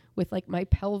with like my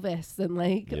pelvis and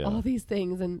like Yeah. all these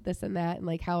things and this and that and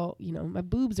like how, you know, my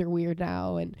boobs are weird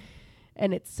now and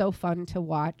it's so fun to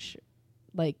watch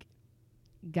like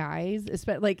guys,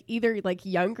 especially like either like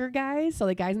younger guys, so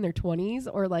like guys in their 20s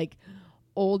or like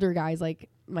older guys like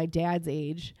my dad's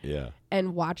age, Yeah.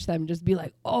 and watch them just be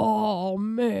like, oh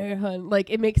man, like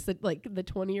it makes it like the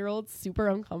 20-year-olds super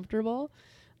uncomfortable.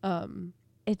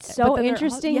 It's But so then they're all-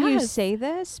 interesting you yes. say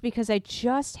this because I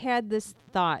just had this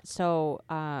thought. So,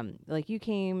 like you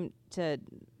came to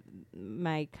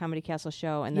my Comedy Castle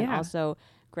show, and then Yeah. also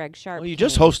Greg Sharp. Well, you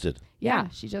just came. hosted. Yeah, Yeah.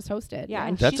 she just hosted. Yeah,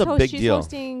 and That's she's a big she's deal.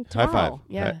 hosting High tomorrow. five.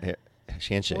 Yeah.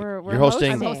 Handshake. We're You're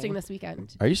hosting. I'm hosting. hosting this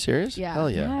weekend. Are you serious? Yeah. Hell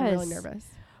yeah. I'm really Yes. nervous.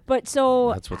 But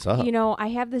so That's what's up. you know, I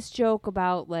have this joke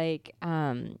about like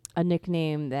a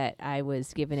nickname that I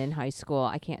was given in high school.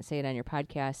 I can't say it on your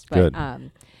podcast, but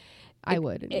Good. I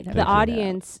would. and you'd have to the do that.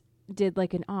 audience did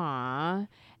like an aw,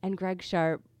 and Greg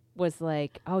Sharp was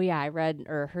like, oh yeah, I read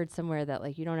or heard somewhere that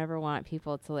like you don't ever want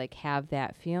people to like have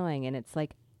that feeling, and it's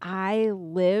like I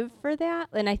live for that.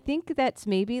 And I think that's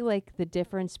maybe like the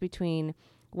difference between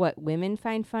what women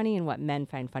find funny and what men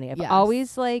find funny. I've Yes.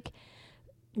 always like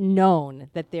known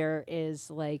that there is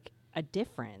like a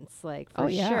difference, like for Oh,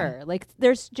 yeah. sure. Like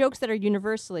there's jokes that are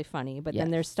universally funny, but then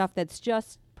Yes. there's stuff that's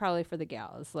just probably for the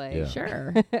gals. Like Yeah.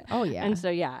 Sure. Oh yeah. And so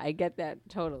yeah, I get that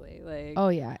totally. Like Oh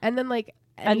yeah. And then like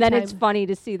and then it's anytime- funny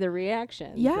to see the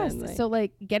reactions. Yes. and, like- So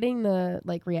like getting the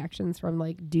like reactions from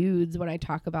like dudes when I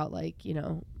talk about like, you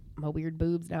know, my weird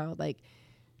boobs now, like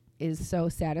is so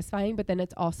satisfying. But then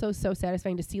it's also so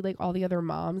satisfying to see like all the other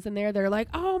moms in there. They're like,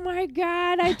 oh my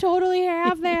God, I totally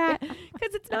have that.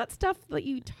 Because it's not stuff that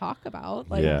you talk about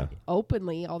like Yeah.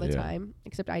 openly all the Yeah. time.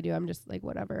 Except I do. I'm just like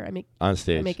whatever. On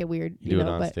stage. I make it weird. You do it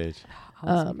know, on but stage.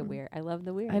 Always make it um, weird. I love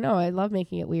the weird. I know. I love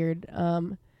making it weird.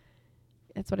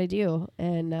 That's what I do.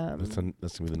 And That's going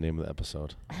to be the name of the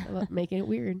episode. I love making it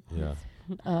weird. Yeah.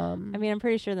 I mean, I'm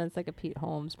pretty sure that's like a Pete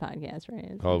Holmes podcast,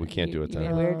 right? Oh, we can't do it You then. made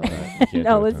it weird. Oh. We can't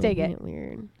No, do let's then. take Making it. it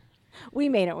weird. We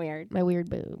made it weird. My weird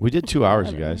boob. We did 2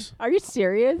 hours, you guys. Are you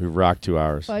serious? We rocked 2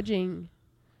 hours. Fudging.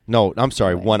 No, I'm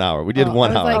sorry, Okay. 1 hour. We did Oh,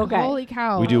 1 I was hour. like, Okay. holy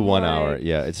cow. We do 1 What? hour.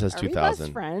 Yeah, it says Are we 2000.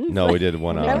 best friends? No, we did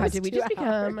 1 Oh my hour. God, was did we 2 just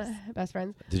become hours. best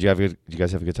friends? Did you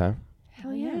guys have a good time?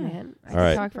 Hell yeah, man. I All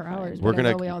right. could talk for hours. We're but I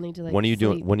gonna- know we all need to like when are you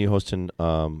doing? sleep. When are you hosting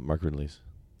Mark Ridley's?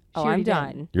 Oh, She I'm already did.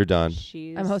 done. You're done.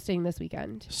 She's I'm hosting this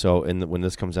weekend. So, when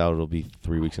this comes out, it'll be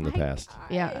 3 weeks in the my past. God.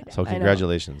 Yeah. So, I know.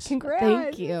 congratulations. Congrats.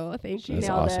 Thank you. Thank you. That's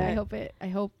nailed awesome. it. I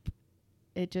hope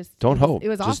it just Don't hope. It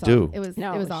was Just awesome. do. It was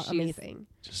No, she's- amazing.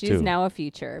 Just She's do. now a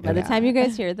feature. By the Yeah. time you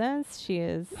guys hear this, she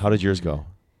is. How did yours go?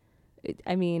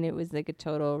 I mean, it was like a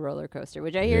total roller coaster,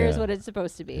 which I hear is Yeah. what it's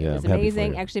supposed to be. Yeah, It was I'm happy for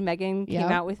amazing. you. Actually, Megan came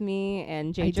Yeah. out with me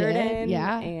and Jay I did, Jordan.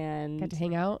 yeah. And Got to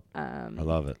hang out. I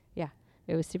love it.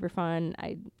 it was super fun.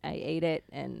 I ate it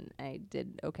and I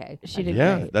did okay. She did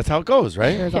Yeah, great. that's how it goes, It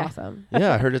right? was Yeah. awesome.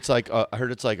 Yeah, I heard it's like a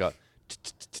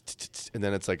and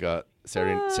then it's like a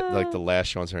Saturday, like the last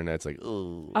show on Saturday night. It's like,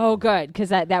 ooh. Oh, good, because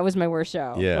that was my worst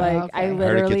show. Yeah. Like Okay. I I heard it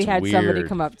literally gets had somebody weird.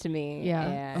 come up to me, Yeah,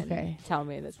 and okay. tell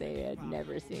me that they had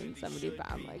never seen somebody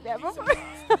bomb like that before.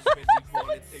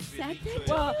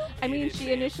 Well, I mean,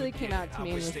 she initially came out to me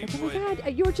and was like, "Oh my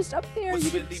God, you were just up there. You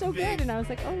did so good." And I was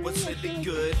like, "Oh, What's really? I really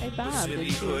feel good? like I What's bombed." really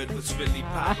And she was hood? like, What's really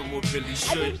poppin'? What really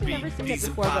should actually never be? seen These that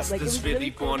before, but, like, it was imposters really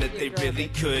really cool want to it. see They a girl really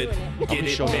that's could doing it. get it,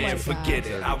 show man. me. Forget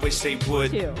it. I wish they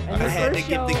would. Too. And I her had to first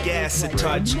get the show gas was, a like,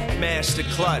 touch, 10 mash the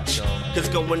clutch. Cause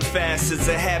going fast is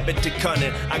a habit to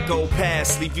cunning. I go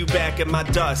past, leave you back in my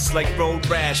dust like road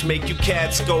rash. Make you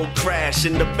cats go crash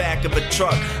in the back of a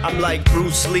truck. I'm like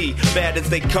Bruce Lee, bad as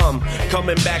they come.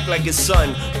 Coming back like his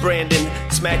son, Brandon.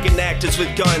 Smacking actors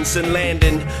with guns and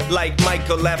landing like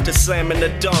Michael after slamming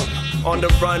a dunk. On the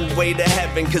runway to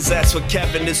heaven, cause that's where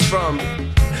Kevin is from.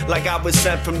 like I was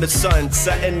sent from the sun,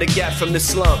 setting the gap from the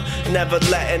slump. Never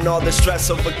letting all the stress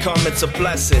overcome, it's a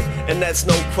blessing. And that's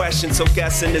no question, so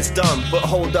guessing is dumb. But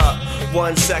hold up,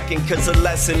 1 second, cause the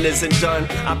lesson isn't done.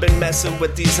 I've been messing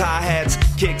with these hi-hats,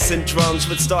 kicks and drums,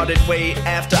 which started way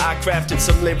after I crafted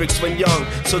some lyrics when young.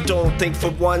 So don't think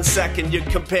for 1 second you're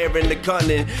comparing the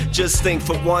gunning. Just think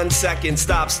for 1 second,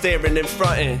 stop staring and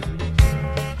fronting.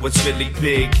 What's really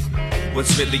big?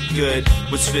 What's really good?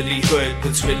 What's really hood?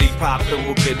 What's really poppin'?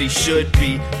 What really should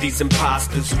be? These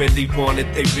imposters really want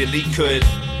it, they really could.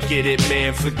 Get it,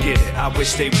 man, forget it, I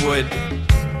wish they would.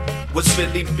 What's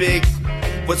really big?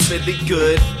 What's really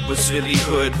good? What's really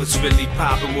hood? What's really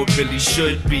poppin'? What really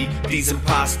should be? These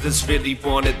imposters really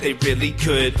want it, they really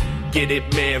could. Get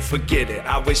it, man, forget it,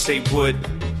 I wish they would.